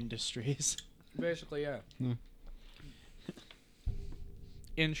Stark Industries. Basically, yeah. Yeah.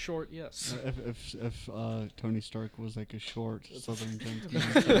 In short, yes. If Tony Stark was like a short Southern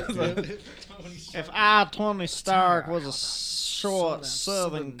gentleman. If I, Tony Stark, was a short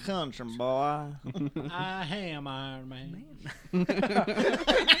Southern country boy, I am Iron Man.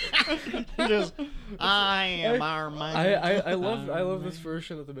 just I am Iron Man. I love this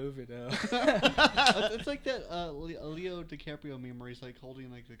version of the movie now. It's like that Leo DiCaprio meme where he's like holding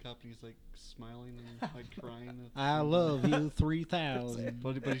like the cup and he's like smiling and like crying. I love you 3000.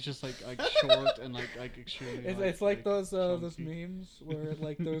 But he's just like short and like extremely. It's like those memes where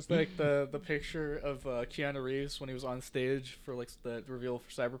like there's like the picture of Keanu Reeves when he was on stage for like the reveal for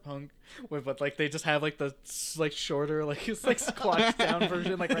Cyberpunk, but like they just have like the like shorter like it's like squashed down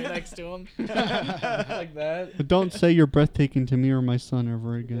version like right next to him like that. But don't say you're breathtaking to me or my son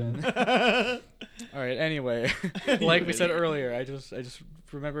ever again. All right. Anyway, like we said earlier, I just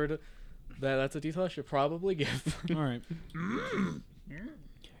remembered that that's a detail I should probably give. All right.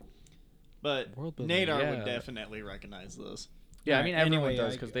 But World building, Nadar yeah. would definitely recognize this. Yeah, I Alright, mean everyone anyway,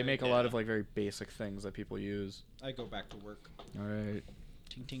 does because they make a yeah. lot of like very basic things that people use. I go back to work. All right.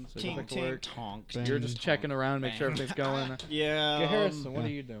 Ting ting So Ting, back to ting, work. tonk. Bang. You're just checking around, make sure Bang. everything's going. Yeah. Get Harrison, what yeah.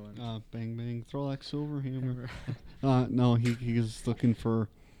 are you doing? Bang bang, Thorlax Silverhammer. No, he's looking for.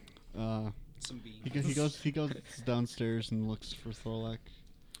 Some beans. He goes downstairs and looks for Thorlac.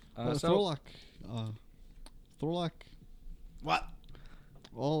 So Thorlac, What?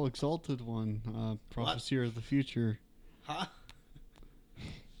 all exalted one, prophecy of the future. Huh?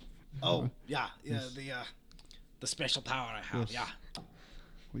 Oh, yeah, the special power I have. Yes. Yeah.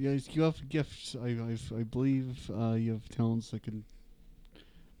 Well, yeah, you have gifts. I believe you have talents that can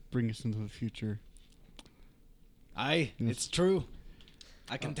bring us into the future. Aye, Yes. it's true.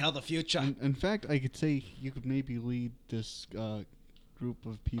 I can tell the future. In fact, I could say you could maybe lead this group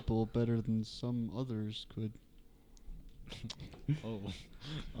of people better than some others could. Oh,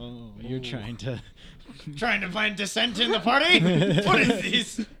 you're trying to Trying to find dissent in the party? What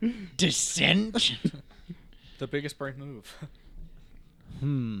is this? dissent. the biggest brain move.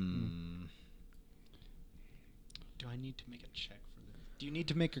 Do I need to make a check for this? Do you need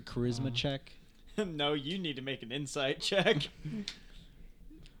to make a charisma check? No, you need to make an insight check.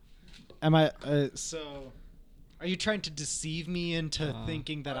 Am I? So, are you trying to deceive me into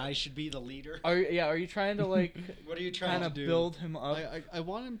thinking that I should be the leader? Are you trying to like What are you trying kind to of do? build him up? I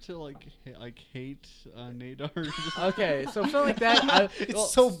want him to like hate Nadar. Okay, so something like that.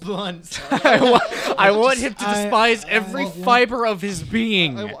 It's so blunt. I want him to I- despise I every want- fiber of his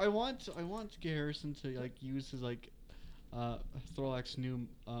being. I want Garrison to like use his like Thorlax's new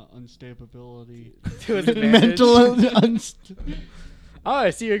unstability. To his advantage. Oh, I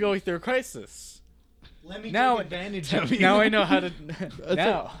see you're going through a crisis. Let me Now- take advantage of you. Now I know how to.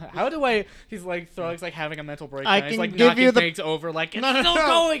 Now, how do I? He's like Thorlax like having a mental breakdown. I He's can like give knocking you the- things over. Like it's No, no, still no.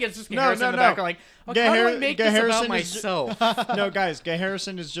 going. It's just No, Harrison no, in the no. back. Like, how do I Harrison make this is about ju- myself? No, guys, Gay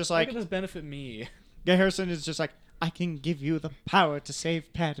Harrison is just How like can this benefit me? Gay Harrison is just like I can give you the power to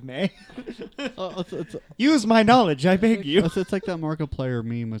save Padme. It's Use my knowledge, I beg you. it's like that Markiplier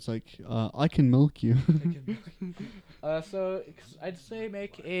meme. It's like I can milk you. So I'd say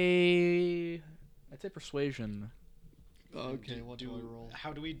I'd say persuasion. Okay, what do I roll?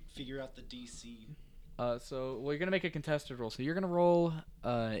 How do we figure out the DC? So you're gonna make a contested roll. So you're gonna roll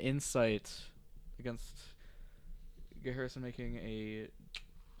insight against Harrison making a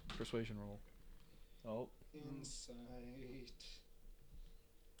persuasion roll. Oh. Insight.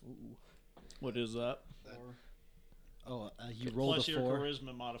 Ooh. What is that? Oh, you rolled Plus a your 4.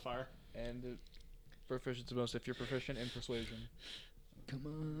 charisma modifier. And proficiency bonus if you're proficient in persuasion. Come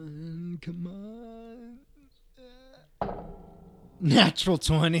on, come on. Natural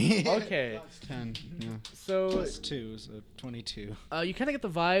 20. Okay, That's 10. Yeah. so Plus 2, so 22. you kind of get the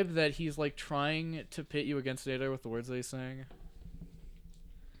vibe that he's like trying to pit you against Nadar with the words that he's saying.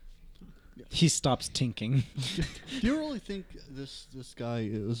 He stops tinking. Do you really think this guy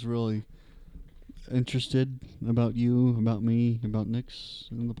is really interested about you, about me, about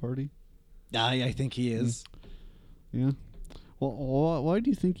Nyx in the party? I think he is. Yeah. Well, why do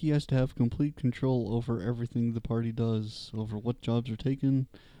you think he has to have complete control over everything the party does, over what jobs are taken,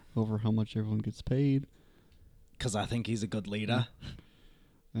 over how much everyone gets paid? Because I think he's a good leader.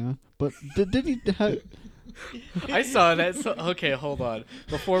 Yeah. But did he? I saw that. So, okay, hold on.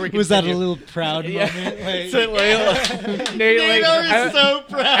 Before we Was that a continue- little proud Yeah. moment? Like, So, like, Nate, like, Nadar is so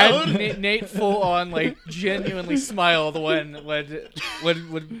proud. and Nate full on like genuinely smiled when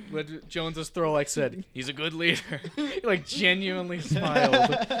Jones's throw like said he's a good leader. He, like genuinely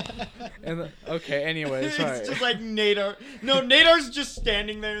smiled. And okay, anyway, sorry. It's just like Nadar. No, Nadar's just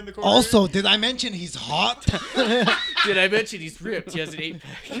standing there in the corner. also, did I mention he's hot? Did I mention he's ripped? He has an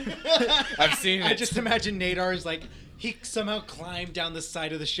 8-pack. I've seen it. I just imagine Nadar is like, he somehow climbed down the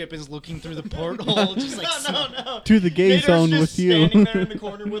side of the ship and is looking through the porthole, just like no. To the gay Nadar's zone just with you. standing there in the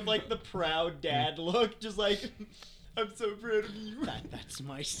corner with like the proud dad look, just like, I'm so proud of you. That's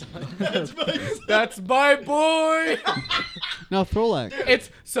my son. That's my son. That's my boy. Now, Throlak. It's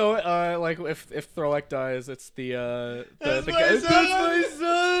so like if Throlak dies, it's the That's the my guy. son! That's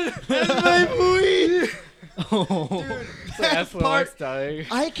my son. That's my boy. Oh. So that's part- Throlak's dying.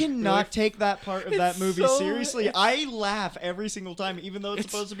 I cannot take that part of that It's movie so- seriously. I laugh every single time, even though it's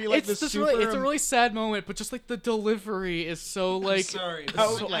supposed to be like this just super. really, it's a really sad moment, but just like the delivery is so like sorry. it's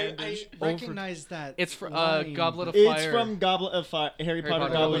How, so- I recognize that. It's for line. Goblet of It's Fire. from Goblet of Fire, Harry Potter,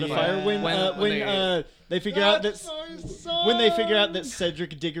 Potter Goblet of yeah. Fire. When When they figure out that when they figure out that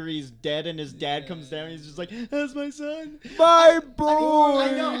Cedric Diggory's dead and his dad comes down, he's just like, "That's my son, My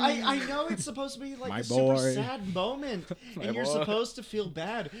I know it's supposed to be like My a super boy. sad moment, My and you're boy. supposed to feel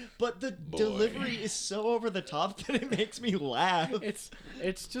bad, but the delivery is so over the top that it makes me laugh.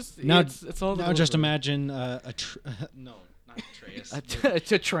 It's just Now- it's all the Now just delivery. imagine no, not Atreus.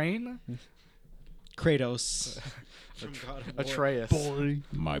 To train Kratos. From God of War. Atreus.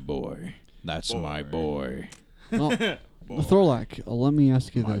 My boy. That's my boy. Well, Throlak, let me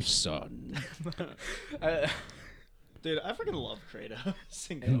ask you My this. son. Dude, I freaking love Kratos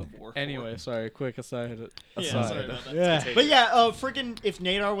in God of War 4. Anyway, sorry. Quick aside. Yeah, sorry about that. Yeah. But yeah, freaking if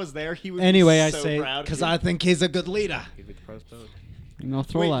Nadar was there, he would Anyway, be I so say proud. because I think he's a good leader. He'd be the president. Now, Wait,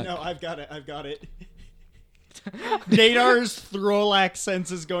 Throlak. no, I've got it. Nadar's Throlak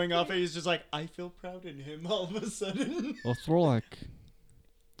senses going off, and he's just like, I feel proud in him all of a sudden. Well, Throlak.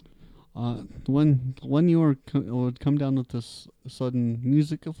 When you would come down with this sudden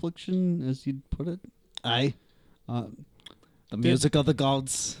music affliction, as you'd put it, Aye. uh, The music of the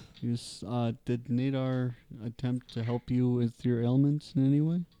gods. did Nadar attempt to help you with your ailments in any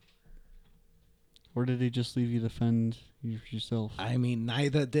way, or did he just leave you to fend yourself? I mean,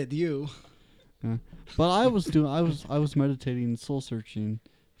 neither did you. Yeah. But I was meditating, soul searching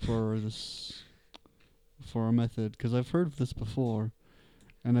for a method, because I've heard of this before,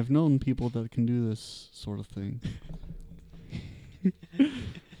 and I've known people that can do this sort of thing.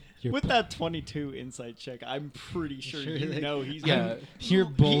 With that 22 insight check, I'm pretty sure Sure, you like- know he's Yeah. You're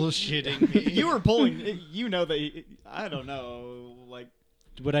bullshitting me. You were pulling. You know that. I don't know. Like,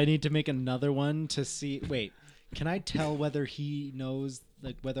 Would I need to make another one to see? Wait, can I tell whether he knows,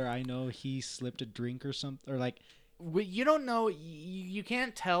 like, whether I know he slipped a drink or something, or like? You don't know. You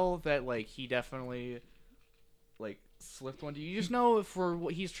can't tell that like he definitely like slipped one. You just know for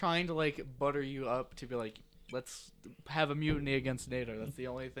what he's trying to like butter you up to be like, let's have a mutiny against Nadar. That's the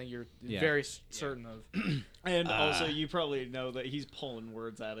only thing you're Yeah. very certain of. and also you probably know that he's pulling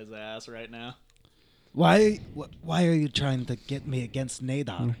words out his ass right now. Why are you trying to get me against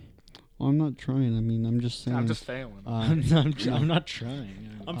Nadar? Well, I'm not trying. I mean, I'm just saying. I'm just failing. I'm not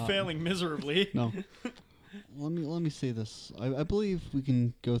trying. I'm failing miserably. No. Let me say this. I believe we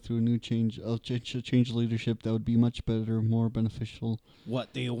can go through a new change leadership that would be much better, more beneficial.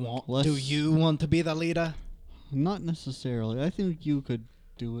 What do you want? Less- Do you want to be the leader? Not necessarily. I think you could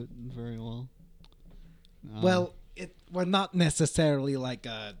do it very well. Well, we're not necessarily like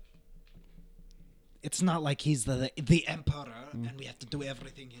a. It's not like he's the emperor and we have to do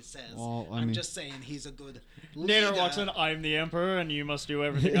everything he says. Well, I I'm mean- just saying he's a good leader. Nadar walks in. I'm the emperor, and you must do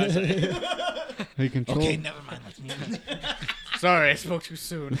everything I say. He control. Okay, never mind. Let's move. Sorry, I spoke too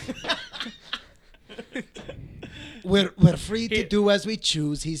soon. We're free to do as we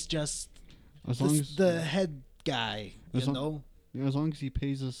choose. He's just as long as the head guy, you As long- know. yeah, as long as he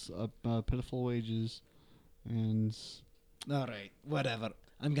pays us pitiful wages, and All right, whatever.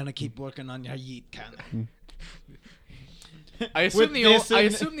 I'm gonna keep working on your yeet cannon. I assume this I in-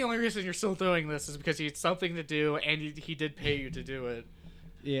 assume the only reason you're still doing this is because he had something to do and he did pay you to do it.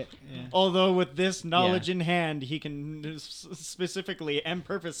 Yeah. Although with this knowledge in hand, he can specifically and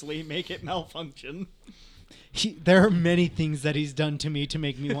purposely make it malfunction. There are many things that he's done to me to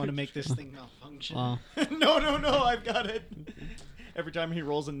make me want to make this thing malfunction. No, I've got it. Every time he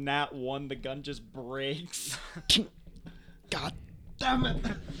rolls a nat 1, the gun just breaks. God damn it!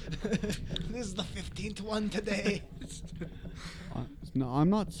 This is the 15th one today. No, I'm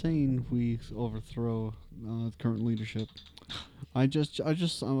not saying we overthrow the current leadership. I just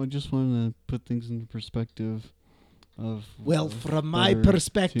want to put things into perspective. Of Well, from my better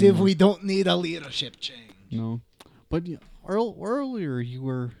perspective, to- we don't need a leadership change. No, but earlier you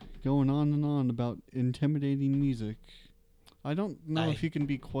were going on and on about intimidating music. I don't know if you can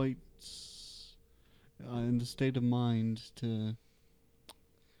be quite in the state of mind to.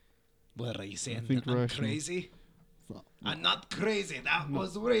 What are you saying? think That I'm rational. crazy? I'm not crazy. That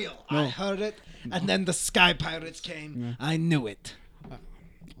was real. No. I heard it, and then the Sky Pirates came. Yeah. I knew it.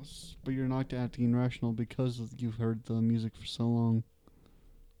 But you're not acting rational because you've heard the music for so long.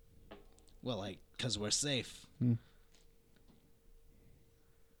 Well, because we're safe. Hmm.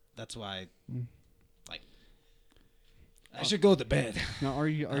 That's why, Hmm. I should go to bed. Now, are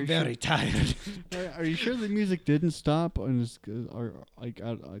you I'm very tired. Are you sure the music didn't stop? And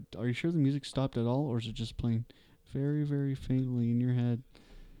are you sure the music stopped at all, or is it just playing very, very faintly in your head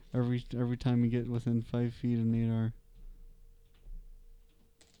every time you get within 5 feet of Nadar?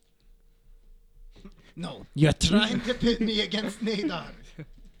 No, you're trying to pit me against Nadar.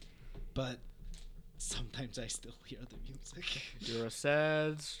 But sometimes I still hear the music. You're a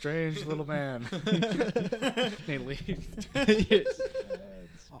sad, strange little man. He leaves.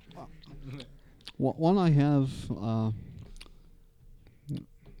 One I have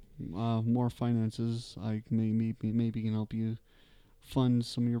more finances. I maybe can help you fund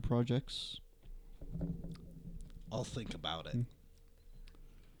some of your projects. I'll think about it.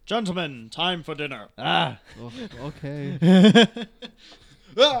 Gentlemen, time for dinner. Ah. Oh, okay.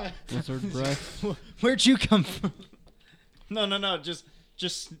 Ah. Lizard breath. Where'd you come from? No,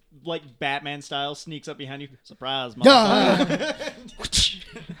 just like Batman style, sneaks up behind you. Surprise, Ah.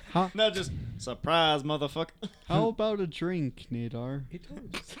 motherfucker. No, just surprise, motherfucker. How about a drink, Nadar?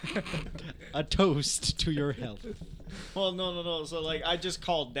 A toast to your health. Well, no. So like, I just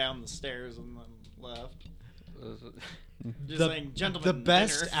called down the stairs and then left. Just saying, gentlemen. The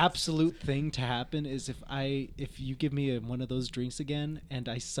best dinner. absolute thing to happen is if you give me one of those drinks again and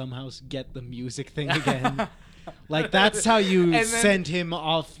I somehow get the music thing again. Like that's how you And then- send him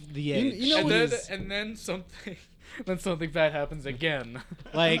off the edge. you know and, what then, is- and then something, then something bad happens again,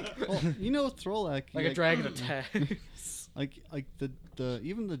 like Well, you know, Throlak. like a dragon attack. Like the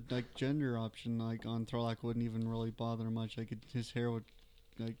even the like gender option like on Throlak wouldn't even really bother much. Like his hair would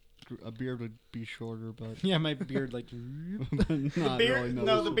a beard would be shorter, but yeah, my beard like not Beard, really no, the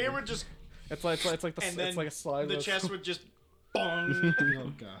noticeable. beard would just, It's like and it's then like a slide. the whistle. chest would just bong.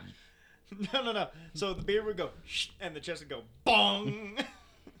 oh god. No. So the beard would go, shh, and the chest would go bong.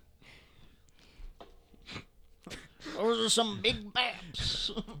 Those are some big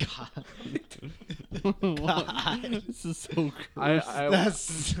baps. This is so I gross.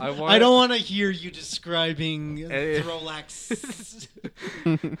 That's I I, want- don't want to hear you describing Eh. Throlax.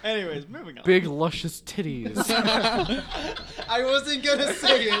 Anyways, moving on. big luscious titties. I wasn't gonna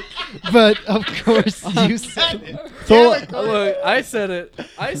say it, but of course you said it. Look, I said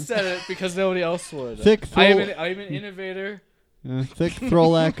it because nobody else would. Thick I'm throat. an innovator. Thick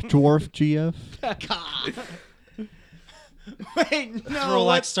Throlak dwarf GF. Wait, no.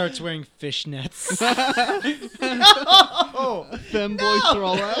 Throlax starts wearing fishnets. Oh, Femboy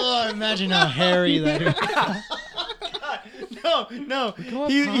Throlak. Oh, imagine how hairy that is. no. on,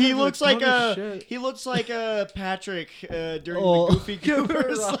 He Connor, looks like, like dumb as a shit. he looks like a Patrick during Oh. the Goofy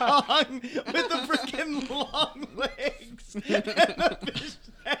Goober song with the freaking long legs and the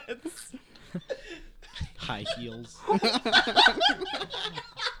fishnets. High heels.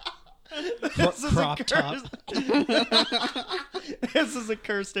 This is crop a top. This is a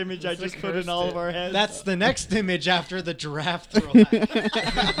cursed image I This is just a put in cursed all of image. our heads. That's the next image after the giraffe Throlax.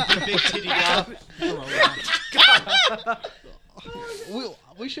 The big titty giraffe Throlax.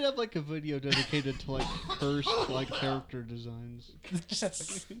 We should have like a video dedicated to like cursed like character designs.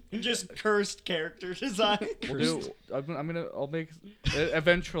 Just cursed character design. I'll make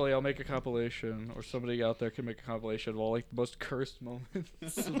eventually I'll make a compilation, or somebody out there can make a compilation of all like the most cursed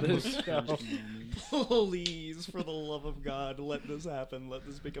moments of this show. Please, for the love of God, let this happen. Let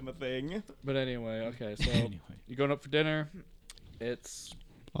this become a thing. But anyway, okay, so you're going up for dinner. It's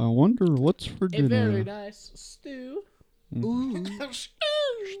I wonder what's for dinner. a very nice stew. Ooh,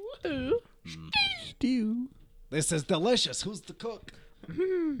 stew. This is delicious. Who's the cook?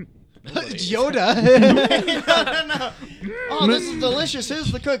 Nobody. Yoda. No. Oh, this is delicious.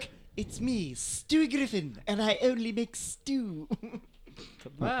 Who's the cook? It's me, Stewie Griffin, and I only make stew.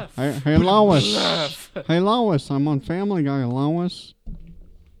 Laugh. Hey Lois. Laugh. Hey Lois, I'm on Family Guy, Lois.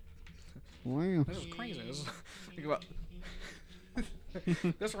 Wow. This is crazy. Think about.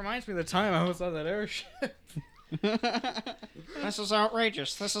 This reminds me of the time I was on that airship. This is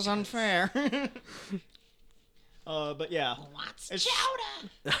outrageous. This is unfair. But yeah. It's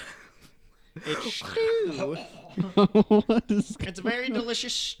Yoda. It's stew. What is It's a very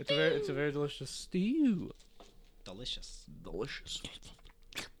delicious stew. It's a very delicious stew. Delicious. Delicious.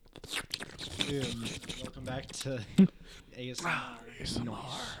 Welcome back to ASMR.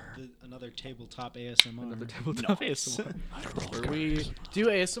 Another tabletop ASMR. Another tabletop ASMR. Where we do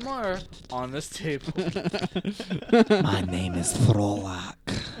ASMR on this table. My name is Throlak.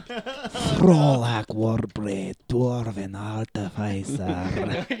 Throlak Warbreed, Dwarven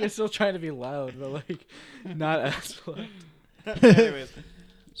Artificer. You're still trying to be loud, but like not as loud. Anyways,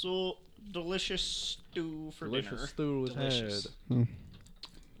 so delicious stew for Delicious dinner. stew with Delicious. head. Hmm.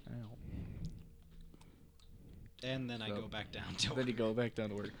 Ow. And then I So- go back down to Then you go back down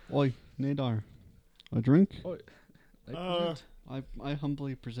to work. Oi, Nadar. A drink? Oh, I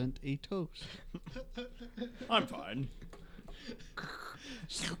humbly present a toast. I'm fine.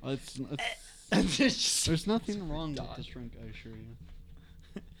 There's nothing wrong with this drink, I assure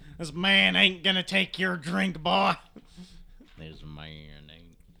you. This man ain't gonna take your drink, boy. This man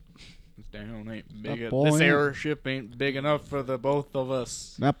ain't. down ain't That big. boy This ain't- airship ain't big enough for the both of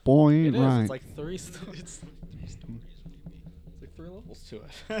us. That boy It ain't is. right. It's like three stories. It's like 3 levels to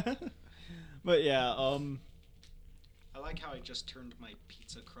it. But yeah, I like how I just turned my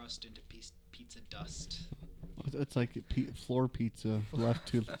pizza crust into pizza dust. It's like floor pizza left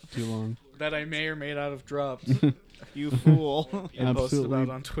too long. That I may or may not have dropped you fool. and posted Absolutely. about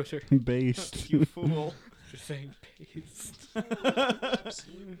on Twitter. Based. You fool. Just saying paste.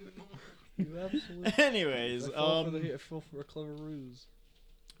 Anyways, I fell for a clever ruse.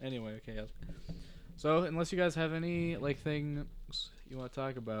 Anyway, okay. Yes. So, unless you guys have any like things you want to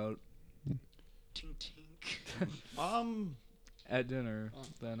talk about Tink tink. at dinner,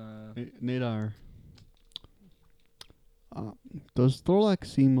 then Nadar. Does Thorlak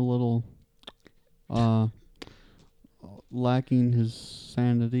seem a little lacking his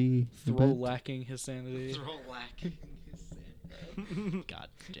sanity a throw bit? lacking his sanity. Throw lacking his God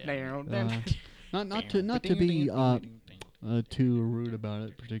Not to be too rude about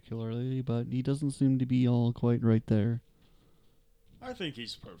it particularly, but he doesn't seem to be all quite right there. I think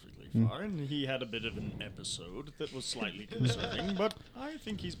he's perfectly fine. He had a bit of an episode that was slightly concerning, but I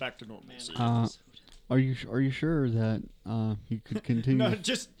think he's back to normalcy. Are you sure that he could continue? No,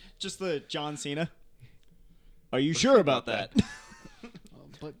 just the John Cena. Are you sure about that?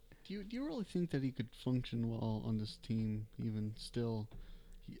 But do you really think that he could function well on this team even still?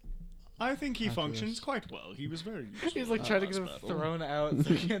 I think he After functions this. quite well. He was very useful He's in like the trying to last get him battle. thrown out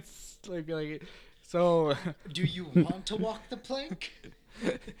so he can't like be like. So Do you want to walk the plank?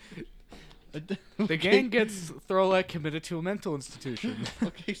 the gang gets Throlak committed to a mental institution.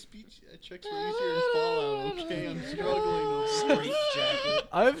 Okay, speech checks were easier in Fallout. Okay, I'm struggling.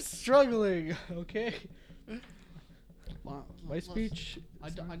 I'm struggling. Okay. My Let's- speech. I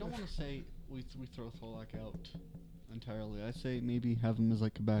don't want to say we throw Thorlak out entirely. I say maybe have him as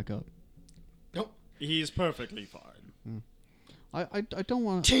like a backup. He's perfectly fine. I don't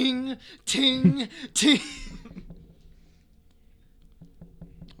want. Ting ting ting.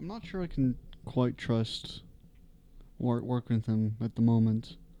 I'm not sure I can quite trust work with him at the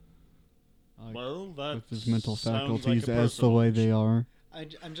moment. Well, that With his mental sounds faculties like a as the way personal they are.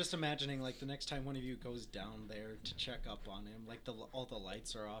 I'm just imagining like the next time one of you goes down there to check up on him, like all the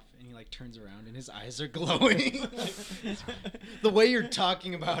lights are off and he like turns around and his eyes are glowing. The way you're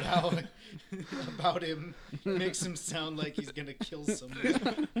talking about how about him makes him sound like he's gonna kill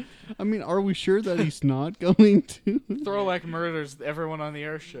someone. I mean, are we sure that he's not going to? Throlak murders everyone on the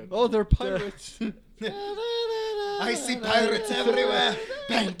airship. Oh, they're pirates. I see pirates everywhere.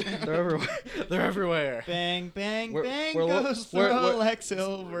 Bang, bang. They're everywhere. They're everywhere. Bang, bang, We're- bang we're lo- goes the we're- we're- Rolex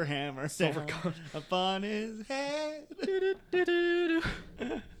Silverhammer Silver down gun. upon his head.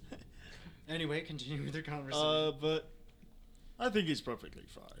 Anyway, continue with your conversation. But I think he's perfectly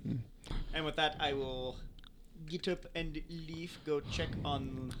fine. And with that, I will get up and leave, go check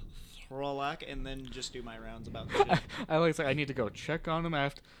on Throlak, and then just do my rounds about the ship. I like to say I need to go check on him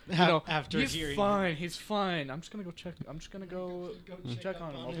after. After he's hearing- fine. He's fine. I'm just gonna go check. I'm just gonna go check up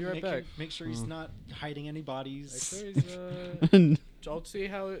on him. I'll him, be right make back. Make sure he's not hiding any Make bodies. sure he's, I'll see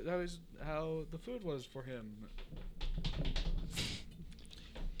how the food was for him.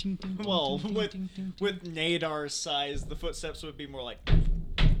 Ting, ting, ting, Well, ting, with ting, ting, ting. with Nadar's size, the footsteps would be more like.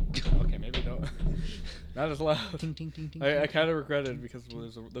 Okay, maybe don't. Not as loud. Ting, ting, ting, ting, I ting. kind of regret it because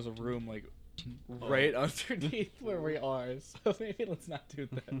there's a room like Ting, right underneath where we are. So maybe let's not do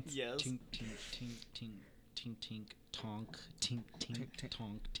that. Yes. Tink, tink, tink, tink, tink, tink, tonk, tink, tink,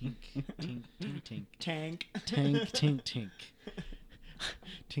 tonk, tink, tink, tink, tink, Tank. tank, tink, tink,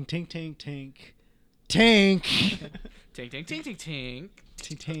 tink, tink, tink, tink, tank, Tink, tink, tink, tink, tink.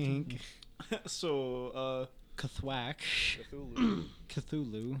 tink, tank, So, Kathwack, Cthulhu.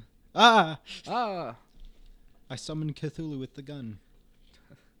 Cthulhu. Ah! Ah, I summoned Cthulhu with the gun.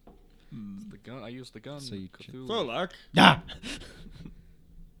 the gun. I used the gun. So you Cthulhu. Throlak, Ah!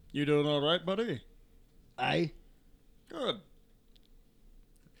 you doing all right, buddy? I. Good.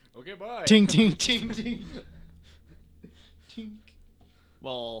 Okay, bye. Ting, ting, ting, ting. Tink.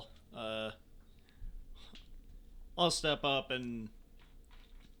 Well, I'll step up and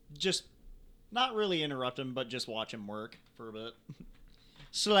just not really interrupt him, but just watch him work for a bit.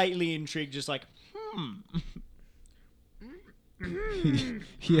 Slightly intrigued, just like,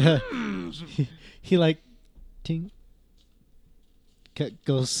 Yeah. He like, ting.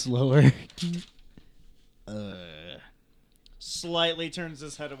 Goes slower. slightly turns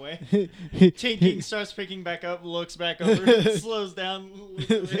his head away. Tinking Tinking starts picking back up, looks back over, slows down,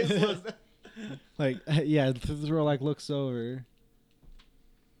 looks away, slows down. Like, yeah, Throw like looks over.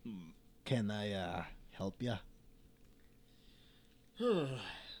 Can I help ya?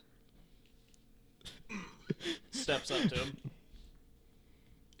 Steps up to him.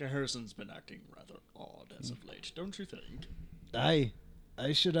 Harrison's been acting rather odd as of late, don't you think?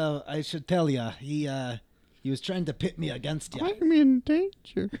 I should tell ya. He was trying to pit me against ya. I'm in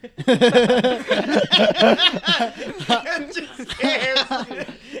danger.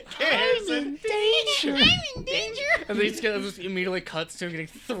 Harrison. And then he just immediately cuts to him getting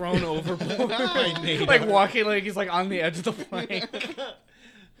thrown overboard. Like walking like he's like on the edge of the plank.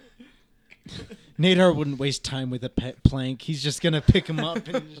 Nadar wouldn't waste time with a pet plank. He's just gonna pick him up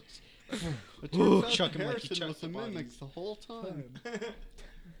and just chuck him like he Harrison chucked was the a mimic bodies. the whole time.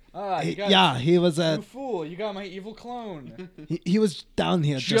 Ah, you got Yeah, he was You fool! You got my evil clone. he was down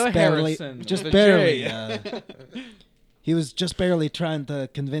here Ja just barely, Harrison just with a barely. J. He was just barely trying to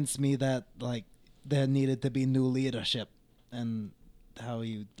convince me that like there needed to be new leadership, and how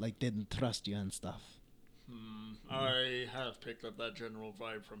he like didn't trust you and stuff. I have picked up that general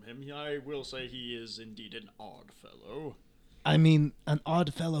vibe from him. I will say he is indeed an odd fellow. I mean, an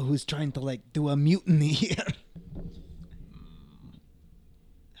odd fellow who's trying to like do a mutiny here.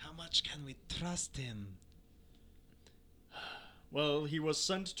 How much can we trust him? Well, he was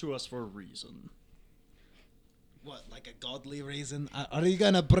sent to us for a reason. What, like a godly reason? Are you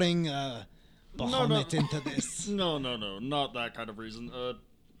gonna bring Bahamut into this? No, not that kind of reason.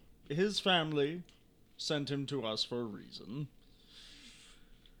 His family sent him to us for a reason.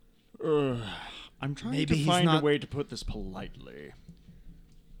 I'm trying Maybe to he's find a not- way to put this politely.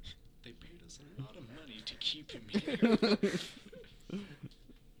 They paid us a lot of money to keep him here.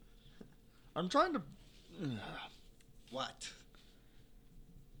 I'm trying to... What?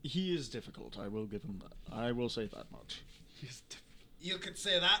 He is difficult, I will give him that. I will say that much. You could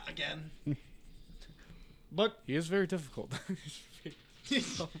say that again. But He is very difficult.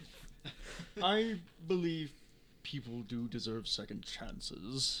 I believe people do deserve second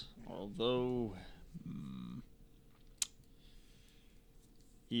chances, although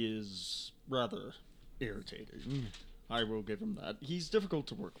he is rather irritating. I will give him that. He's difficult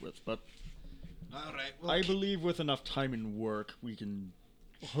to work with, but All right. I believe with enough time and work, we can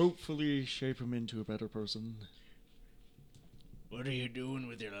hopefully shape him into a better person. What are you doing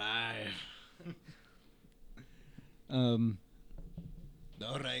with your life?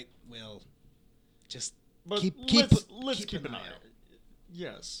 All right. Well, just But Keep- let's keep keep an an eye eye. out.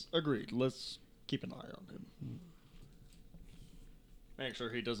 Yes, agreed. Let's keep an eye on him. Make sure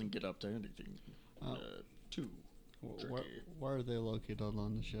he doesn't get up to anything too Where are they located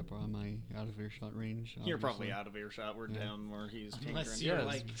on the ship? Or am I out of earshot range? You're obviously? probably out of earshot. We're down where he's Unless tinkering. you're Yeah.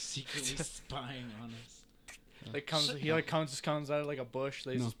 like secretly spying on us. Just comes out of like a bush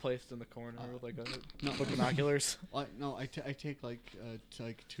that he's No. just placed in the corner with like a No. with binoculars. I take like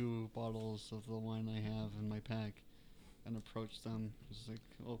like 2 bottles of the wine I have in my pack, and approach them just like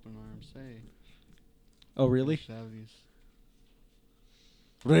open arms. Hey, Oh, you really? should have these.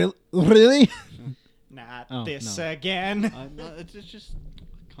 Really? Not Oh, this no. again. No, it's just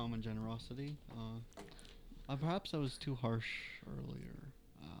common generosity. Perhaps I was too harsh earlier.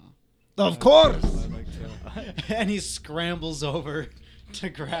 Of course. I'd like to. And he scrambles over to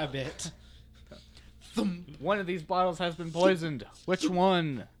grab it. One of these bottles has been poisoned. Which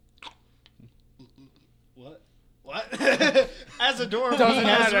one? What? What? As a dwarf, Doesn't he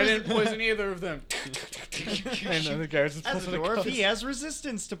has matter. I res- didn't poison either of them. And then the guards just As a pull the dwarf, cups. he has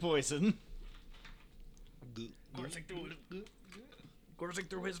resistance to poison. Coursing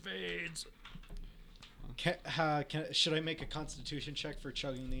through his veins. Should I make a constitution check for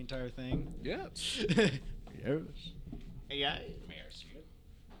chugging the entire thing? Yeah. Yes. Yeah.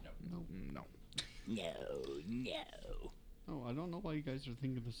 No. Oh, I don't know why you guys are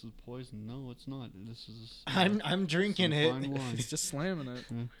thinking this is poison. No, it's not. This is. I'm drinking some it. fine wine. He's just slamming it.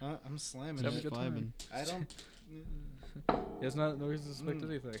 I'm slamming Have a it. good time. I don't. He has no reason to suspect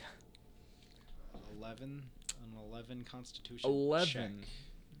anything. 11, an 11 constitution 11. check.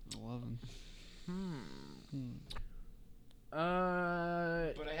 11.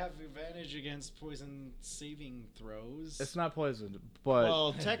 But I have advantage against poison saving throws. It's not poisoned, but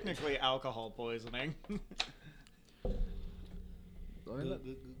Well, technically alcohol poisoning.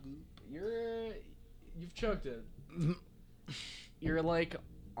 you've chugged it. You're like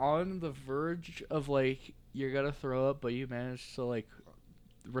on the verge of like you're gonna throw up, but you manage to like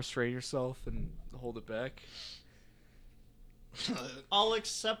restrain yourself and hold it back. I'll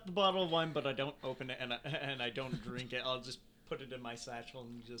accept the bottle of wine, but I don't open it and I don't drink it. I'll just put it in my satchel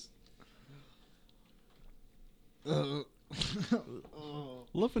and just.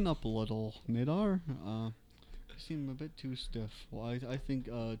 Liven up a little, Nadar. You seem a bit too stiff. Well, I think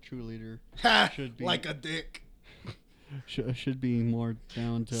true leader should be like a dick. should be more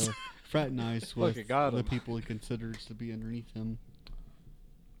down to fraternize Look, with I got the him. people he considers to be underneath him.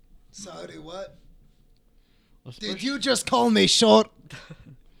 Sorry, what? Especially, Did you just call me short?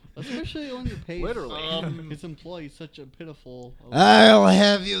 especially on your page. Literally. His employee is such a pitiful. I'll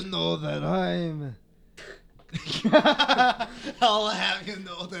have you know that I'm. I'll have you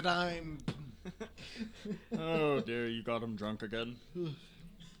know that I'm. Oh dear, you got him drunk again.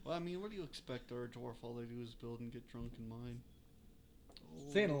 Well, I mean, what do you expect? Our dwarf, all they do is build and get drunk and mine.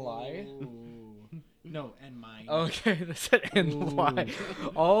 Saying a lie? No, and mine. Okay, that's an end lie.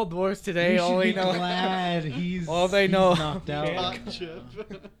 All dwarves today You should only be know. glad he's. All they he's know- knocked out. Yeah.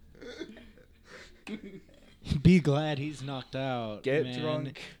 Be glad he's knocked out. Get man.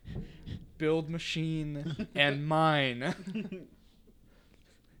 drunk, build machine, and mine.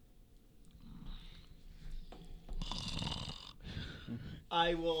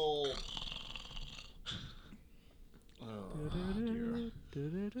 I will. Oh dear.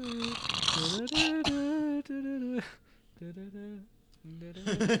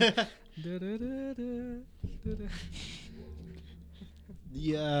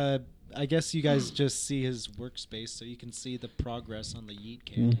 Yeah, I guess you guys just see his workspace, so you can see the progress on the yeet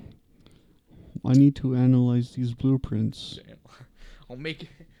can. I need to analyze these blueprints.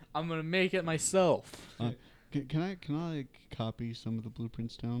 I'm gonna make it myself. Can I like, copy some of the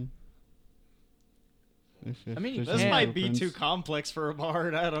blueprints down? If I mean, you there's This Yeah. any might be too blueprints. complex for a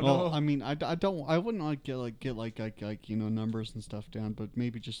bard. I don't Well, know. I mean, I don't. I wouldn't like get like you know numbers and stuff down, but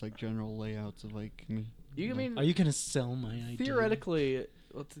maybe just like general layouts of like. You know. mean Are you gonna sell my idea? theoretically?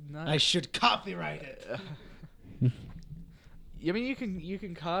 Well, it's not. I should copyright it. I mean, you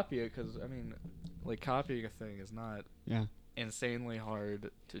can copy it because I mean, like copying a thing is not Yeah. insanely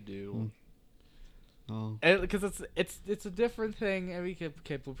hard to do. Oh. Because it's a different thing. I mean,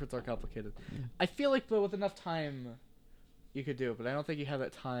 okay, blueprints are complicated. I feel like, but with enough time, you could do it. But I don't think you have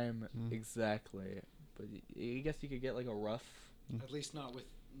that time exactly. But I guess you could get like a rough. At least not with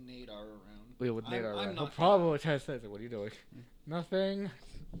Nadar around. Wheel with I'm- Nadar. I'm around. He'll not probably try to say, "What are you doing?" Nothing.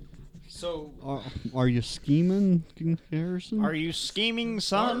 So, Are you scheming, Harrison? Are you scheming,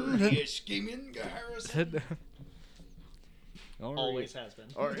 son? scheming, Harrison? Or Always has been.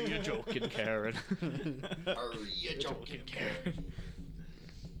 Or are you joking, Karen? Are you joking, Karen?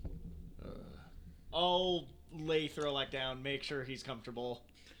 I'll lay Thorlak down, make sure he's comfortable.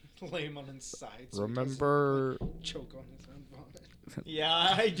 Lay him on his side. So Remember, choke on his own vomit. Yeah,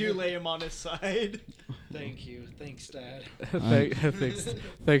 I do lay him on his side. Thank you. Thanks, Dad.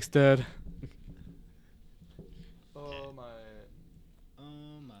 Thanks, Dad. Oh my.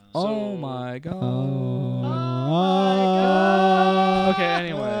 Oh my. Oh my god. Oh god. Okay,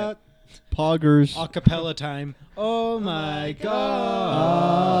 anyway. Poggers. Acapella time. Oh my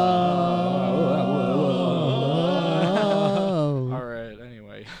Oh. All right,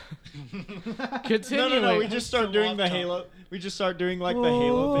 anyway. No, Continuing. no. We just start doing the Halo. We just start doing like the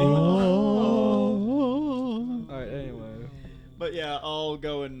Halo theme. All right, anyway. But yeah, I'll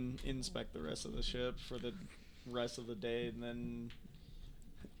go and inspect the rest of the ship for the rest of the day, and then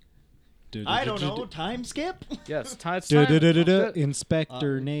I don't know. Time skip. Yes, time.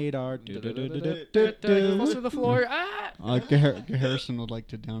 Inspector Nadar. Close to the floor. Ah! Harrison would like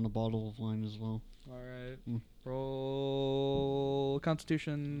to down a bottle of wine as well. All right. Mm. Roll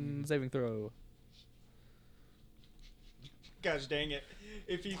Constitution saving throw. Gosh dang it!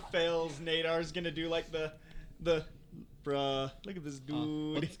 If he fails, Nadar's gonna do like the bruh. Look at this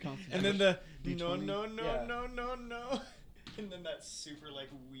dude. what's Constitution? And then the D20? no, Yeah. no. And then that super like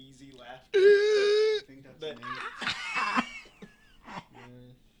wheezy laughter. I think that's That- an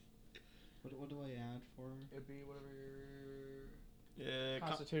 8. What do I add for? It'd be whatever your Yeah,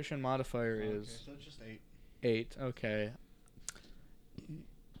 Constitution modifier Okay, is. so it's just 8. 8. Okay.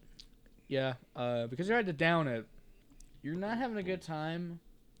 Yeah. Because you had to down it, you're not having a good time,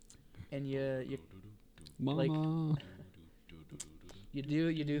 and you Mama. you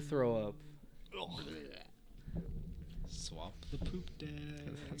do throw up. Swap the poop deck.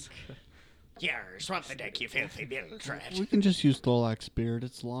 Here, swap the deck, you filthy little trash. We can just use Thorlax beard.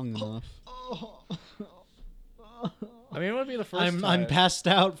 It's long enough. I mean, it would be the first I'm time. passed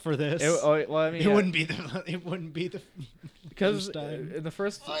out for this. Well, I mean, It wouldn't be the. It wouldn't be the. because first time. in the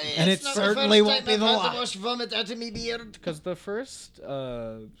first And it certainly won't be the last. vomit out of me beard. because the first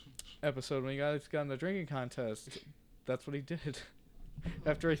episode when you guys got in the drinking contest, that's what he did.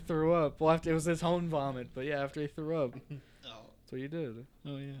 After he threw up. Well, after it was his own vomit, but yeah, after he threw up, that's what you did.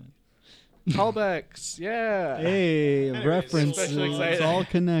 Oh yeah. Callbacks, yeah. Hey, Anyways, References. especially excited. It's all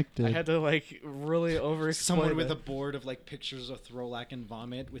connected. I had to like really over Someone with a board of like pictures of Throlak and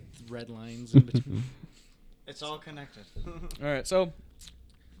vomit with red lines in between. it's all connected. All right, so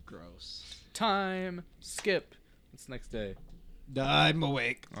Gross. time skip. It's next day. I'm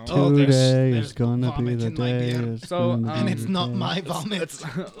awake. Today is gonna be vomit the in my day. beer. It's So, gonna be And it's the not day. my vomit.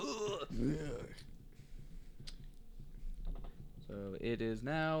 So it is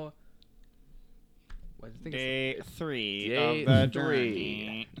now. I think Day it's 3 day of the 3.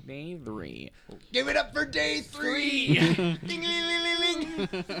 journey. Day 3. Give it up for day 3.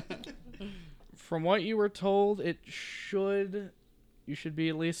 From what you were told, you should be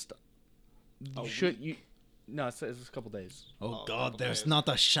at least. You? No, it's a couple days. Oh Oh, God, couple there's days. not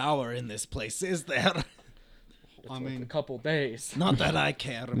a shower in this place, is there? It's I like mean- a couple days. Not that I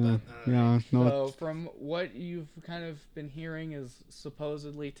care, Yeah, but yeah, no. So from what you've kind of been hearing is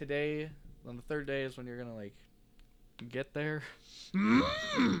supposedly today, on the third day is when you're gonna like get there.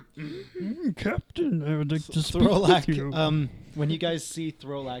 Captain, I would like to speak Throlak. with you. When you guys see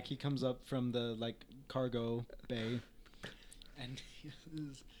Throlak, he comes up from the like cargo bay, and he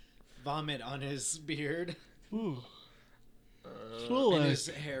has vomit on his beard, and Throlak. his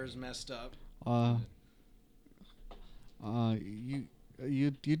hair's messed up.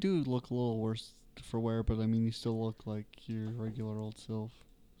 You do look a little worse for wear, but I mean, you still look like your regular old self.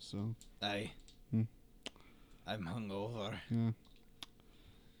 So Hmm. I'm hungover. yeah.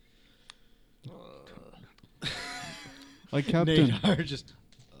 Like Captain. Nadar just.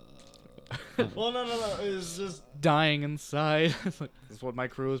 Well, no. It's just Dying inside. It's like, this is what my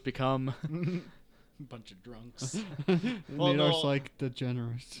crew has become. Bunch of drunks. Well, Nadar's no. like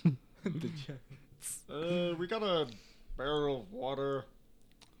degenerate. we got a barrel of water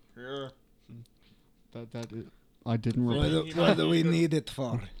here. I didn't. What do we need it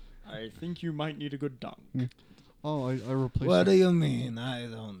for? I think you might need a good dunk. Oh, I replaced. What do it. you mean? I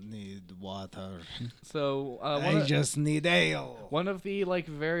don't need water. So I just need ale. one of the like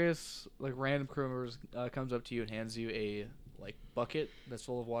various like random crew members comes up to you and hands you a like bucket that's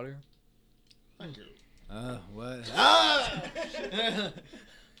full of water. Thank you. What? Ah!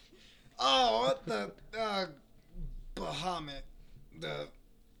 Oh, what the Bahamut? The.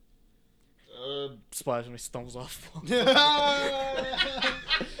 Splash and he stumbles off.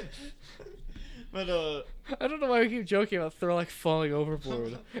 But I don't know why we keep joking about Throlak falling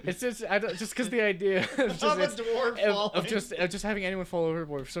overboard. It's just just because the idea of just, I'm a it's- dwarf of falling. just having anyone fall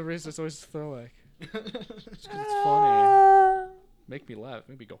overboard for some reason it's always Throlak. Just 'cause it's funny. Make me laugh.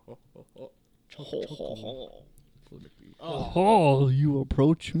 Make me go. Oh, oh, oh. Oh, you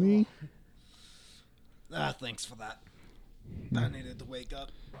approach me? Thanks for that. I needed to wake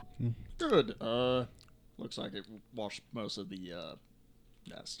up. Good. Looks like it washed most of the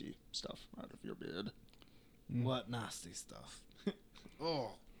nasty stuff out of your beard. What nasty stuff?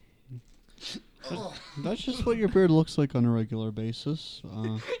 Oh. That's just what your beard looks like on a regular basis.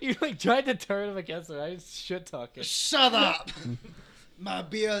 You like tried to turn him against her. I was shit talking. Shut up! My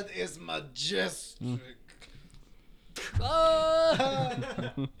beard is majestic.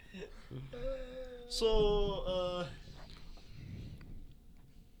 So,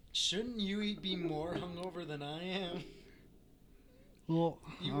 Shouldn't you be more hungover than I am? Well,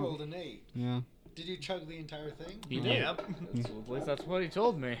 You rolled an 8. yeah. Did you chug the entire thing? He did. yep. At least that's what he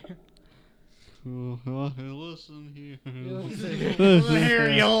told me. Well, hey, listen here. Here,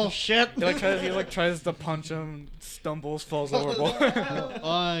 you old shit. He tries to punch him, stumbles, falls overboard.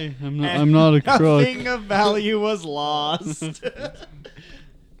 I'm not a crook. Nothing of value was lost.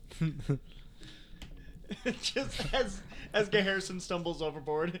 Just as Gay Harrison stumbles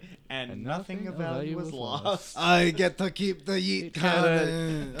overboard, and nothing of value was lost. I get to keep the yeet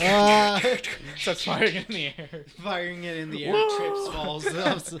kinda- cannon. Starts firing in the air. Firing it in the air, trips, falls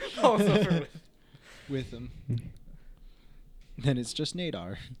Falls over with him. Then it's just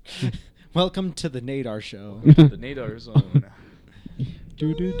Nadar. Welcome to the Nadar Show. the Nadar zone.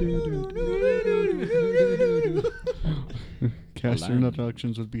 Caster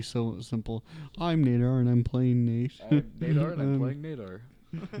introductions would be so simple. I'm Nadar and I'm playing Nate. I'm Nadar and I'm playing Nadar.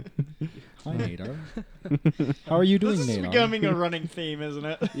 Hi, Nadar. How are you doing, This is Nadar? becoming a running theme, isn't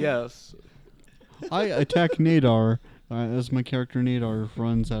it? Yes. I attack Nadar as my character Nadar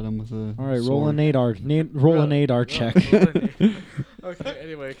runs at him with a All right, roll sword. a Nadar. Roll a Nadar check. Okay,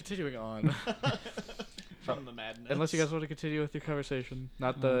 anyway, continuing on. From the madness. Unless you guys want to continue with your conversation,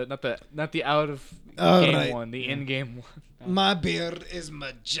 not the out of All game right. one, the in game one. My beard is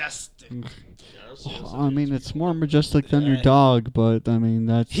majestic. I mean, it's more majestic than your dog, but I mean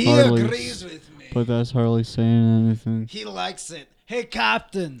that's He hardly. agrees with me. But that's hardly saying anything. He likes it. Hey,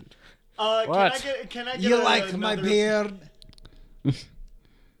 Captain. What? Can I get You like my another- beard?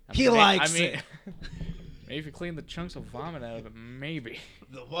 He I mean, likes I mean, it. maybe if you clean the chunks of vomit out of it, maybe.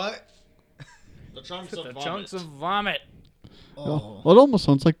 The what? The chunks The of vomit. chunks of vomit. Oh. Well, it almost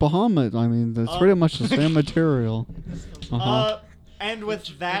sounds like Bahamut. I mean, that's pretty much the same material. And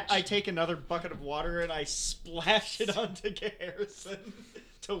with that, I take another bucket of water and I splash it onto Garrison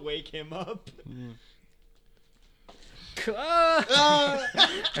to wake him up.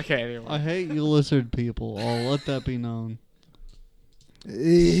 Okay, anyway. I hate you lizard people. I'll let that be known.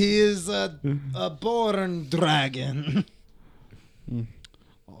 He is a born dragon.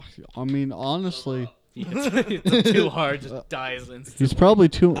 I mean, honestly, It's too hard, just dies instantly.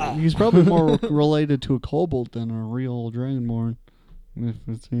 he's probably more related to a kobold than a real dragonborn. If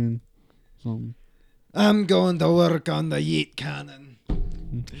it's in something. I'm going to work on the yeet cannon.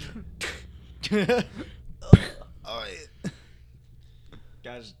 Oh,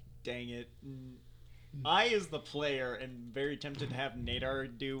 Gosh dang it. I, as the player, am very tempted to have Nadar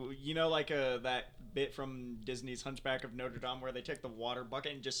do, like that bit from Disney's Hunchback of Notre Dame where they take the water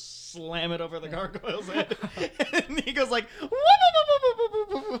bucket and just slam it over the gargoyle's head. And he goes like,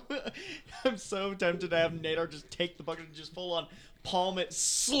 I'm so tempted to have Nadar just take the bucket and just full on palm it,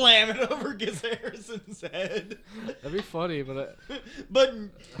 slam it over Giz Harrison's head. That'd be funny, but But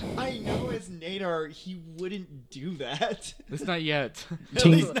I know as Nadar, he wouldn't do that. it's not yet. At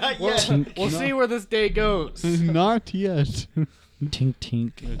least not yet. We'll see where this day goes. Not yet. Tink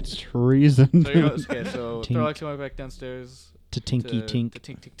tink It's treason. So you're okay. So Tink. throw Alex back downstairs. to tinky to tink. tink,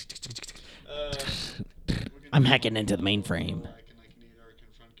 tink, tink, tink, tink, tink. I'm hacking into the mainframe.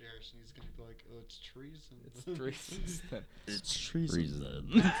 It's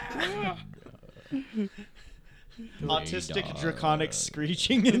Reason. Autistic draconic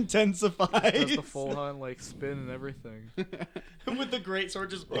screeching intensifies. Does the full on spin and everything. With the great sword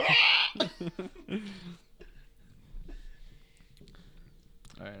just. All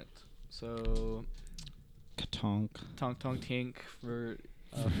right. So Katonk. tonk tonk tink for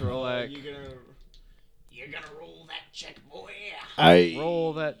Olek. You're gonna roll that check, boy. I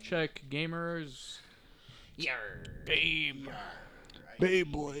Roll that check, gamers. Babe.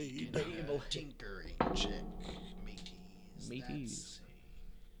 Beyblade. Tinkering check. Mateys.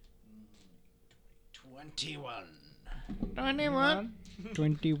 21.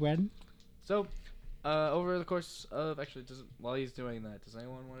 21. So, over the course of while he's doing that, does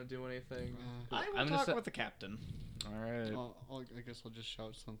anyone want to do anything? I will I'm gonna talk say- with the captain. All right. I guess I'll just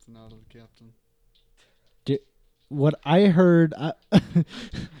shout something out of the captain. What I heard,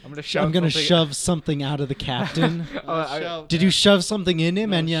 I'm gonna shout. I'm gonna something- shove something out of the captain. I Did you shove something in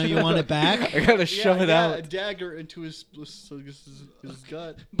him and you want it back? I gotta shove it a out. dagger into his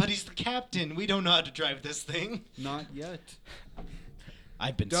gut. But he's the captain. We don't know how to drive this thing. Not yet.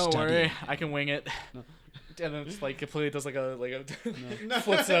 I've been Don't studying. worry, I can wing it. No. And then it's like completely does like a No.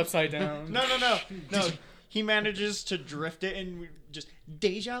 flips it upside down. No. He manages to drift it and we just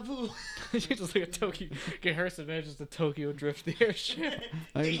deja vu. Just like a Tokyo. Okay, Harrison manages to Tokyo drift the airship.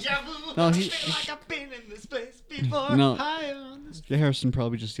 Deja vu. No, I he- feel like I've been in this place before. No. High on this. Harrison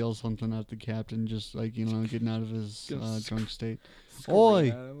probably just yells something at the captain, just like getting out of his Just drunk state. Scream Oi,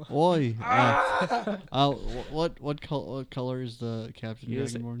 at him. oi! What color is the captain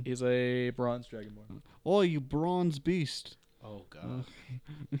Dragonborn? He's a bronze dragonborn. Oi, you bronze beast! Oh god.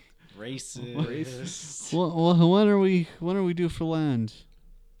 Racist. When are we due for land?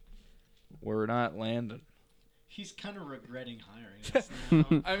 We're not landing. He's kind of regretting hiring us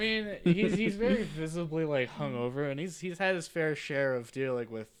now. I mean, he's very visibly like hungover, and he's had his fair share of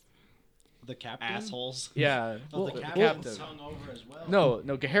dealing with. The captain? Assholes. Yeah, Oh, the the captain. captain's hungover as well.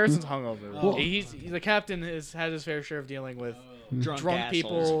 No, Harrison's hungover. Oh. He's the captain has had his fair share of dealing with Drunk drunk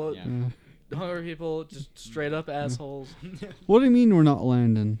people, assholes. Yeah. hungover people, just straight up assholes. What do you mean we're not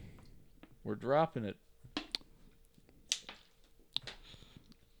landing? We're dropping it.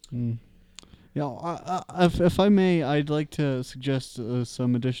 Hmm. Yeah, if I may, I'd like to suggest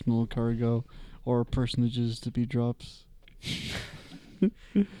some additional cargo or personages to be drops.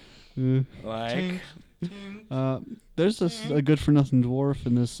 Like, There's a good-for-nothing dwarf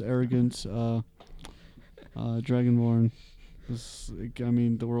and this arrogant dragonborn.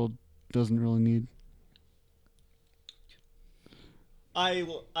 The world doesn't really need. I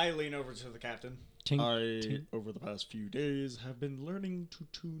lean over to the captain. Tink, over the past few days, have been learning to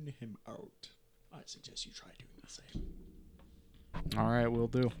tune him out. I suggest you try doing the same. all right, we'll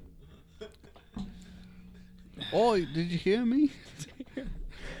do. Oh, did you hear me?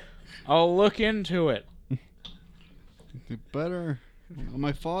 I'll look into it. You better.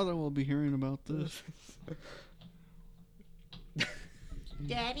 My father will be hearing about this.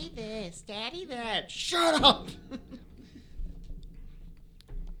 Daddy this, daddy that. Shut up!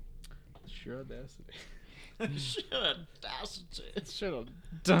 Sure audacity. Shut audacity. Sure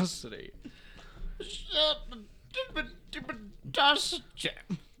audacity. Shut audacity.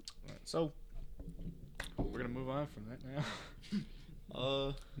 So, we're gonna move on from that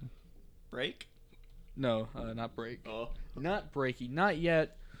now. Break? No, not break. Oh. Not breaky. Not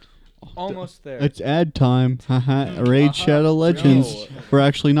yet. Almost there. It's ad time. Haha. Raid Shadow Legends. No. We're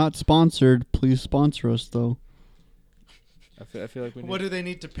actually not sponsored. Please sponsor us, though. I feel like we need. what do they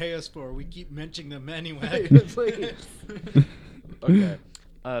need to pay us for? We keep mentioning them anyway. Okay.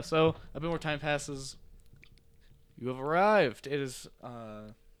 So a bit more time passes. You have arrived. It is.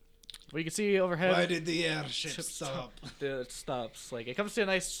 Well, you can see overhead. Why did the airship stop? It stops. Like it comes to a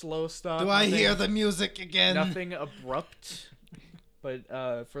nice slow stop. Do I nothing- hear the music again? Nothing abrupt. But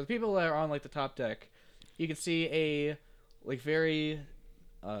for the people that are on like the top deck, you can see a like very,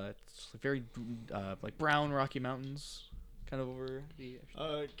 like brown rocky mountains, kind of over the.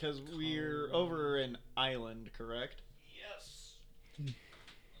 Because we're over an island, correct? Yes.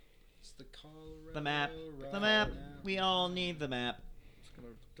 It's the Colorado The map. The Rock map. We all need the map. Just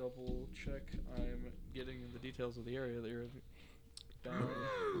gonna double check. I'm getting the details of the area that you're down.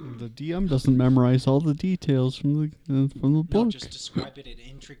 The DM doesn't memorize all the details from the No, book. just describe it in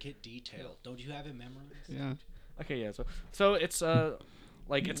intricate detail. Don't you have it memorized? Yeah. Okay, yeah. So it's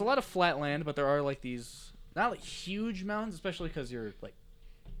like it's a lot of flat land, but there are like these not like huge mountains, especially because you're like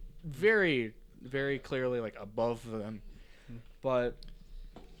very, very clearly like above them. But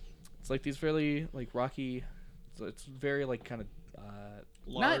it's like these fairly like rocky. So it's very like kind of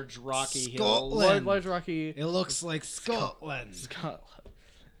Large rocky Scotland. hills. large rocky. It looks like Scotland. Scotland.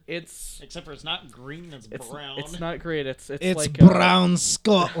 It's Except for it's not green, it's brown. It's not great. It's It's like brown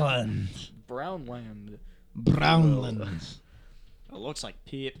Scotland. brown land. Brownland. It looks like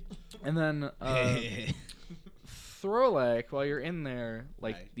Pip. And then Throlak, while you're in there,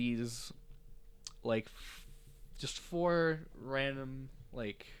 like Right. these, like, just 4 random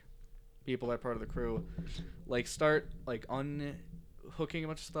like people that are part of the crew, like start like unhooking a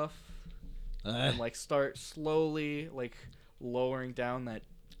bunch of stuff, and like start slowly like lowering down that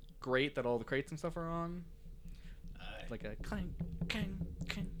grate that all the crates and stuff are on, like a clang, clang,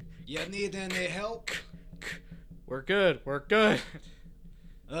 clang. You need any help? We're good. We're good.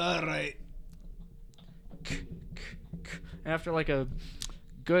 All right. After like a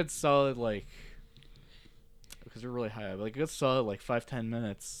good solid like, because we're really high up, like a good solid like 5-10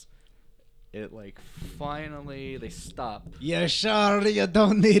 minutes, it like finally they stop. You sure you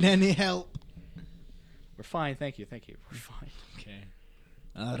don't need any help? We're fine, thank you. We're fine. Okay.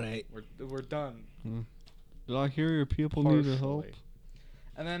 All right. We're done. Did I hear your people needed help? Partially.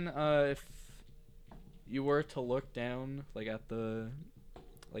 And then if you were to look down, like at the,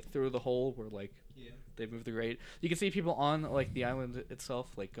 like through the hole where like they moved the grate, you can see people on like the island itself,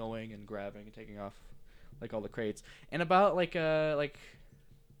 like going and grabbing and taking off, like all the crates. And about like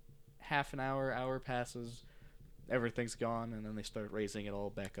half an hour passes, everything's gone, and then they start raising it all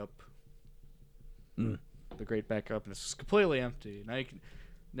back up. The grate back up, and it's just completely empty.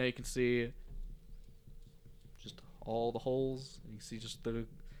 Now you can see just all the holes. You can see just the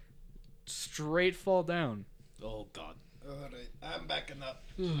straight fall down. Oh God. All right, I'm backing up.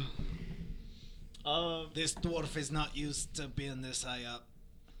 This dwarf is not used to being this high up.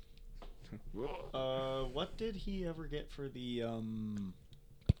 What did he ever get for the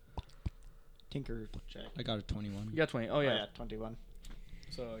Tinker check? I got a 21. You got 20. Oh yeah. 21.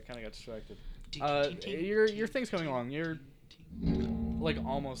 So I kind of got distracted. Your thing's coming along. You're like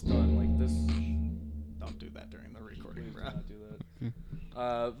almost done. Like this. Don't do that during the recording, Please do bro. not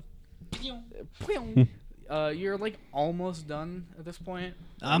do that. You're like almost done at this point.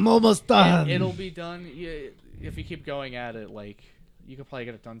 I'm almost done. It'll be done. If you keep going at it, like you could probably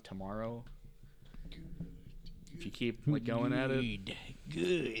get it done tomorrow. If you keep like going at it.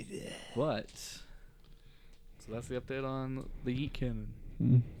 Good. But so that's the update on the Yeet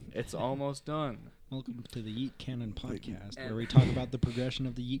Cannon. It's almost done. Welcome to the Yeet Cannon podcast, And- where we talk about the progression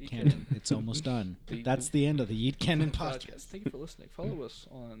of the Yeet Cannon. It's almost done. That's the end of the Yeet Cannon podcast. Thank you for listening. Follow us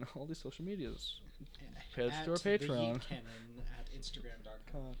on all these social medias. Head At to our the Patreon. Yeet Cannon at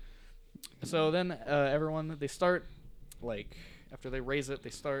Instagram.com. So then everyone, they start, like, after they raise it, they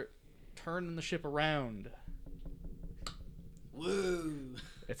start turning the ship around. Woo.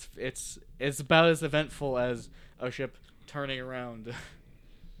 It's about as eventful as a ship turning around.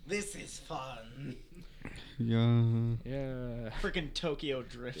 This is fun. Yeah. Yeah. Freaking Tokyo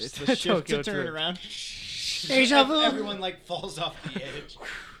drifts It's the ship Tokyo to turn drift. around. Deja vu. Everyone like falls off the edge.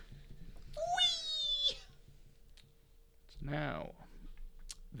 Now,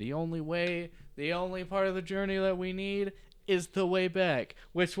 the only part of the journey that we need is the way back,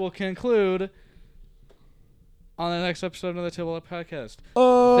 which will conclude on the next episode of the Table Up Podcast.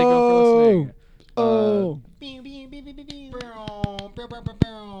 Oh. Thank you all for listening.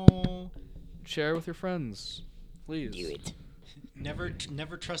 Share with your friends, please. Do it.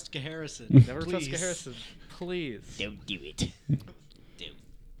 Never trust Harrison. Never trust Harrison, please. Don't do it.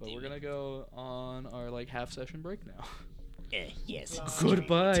 But we're gonna go on our like half session break now. Yes.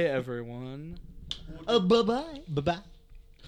 Goodbye, everyone. Bye bye. Bye bye.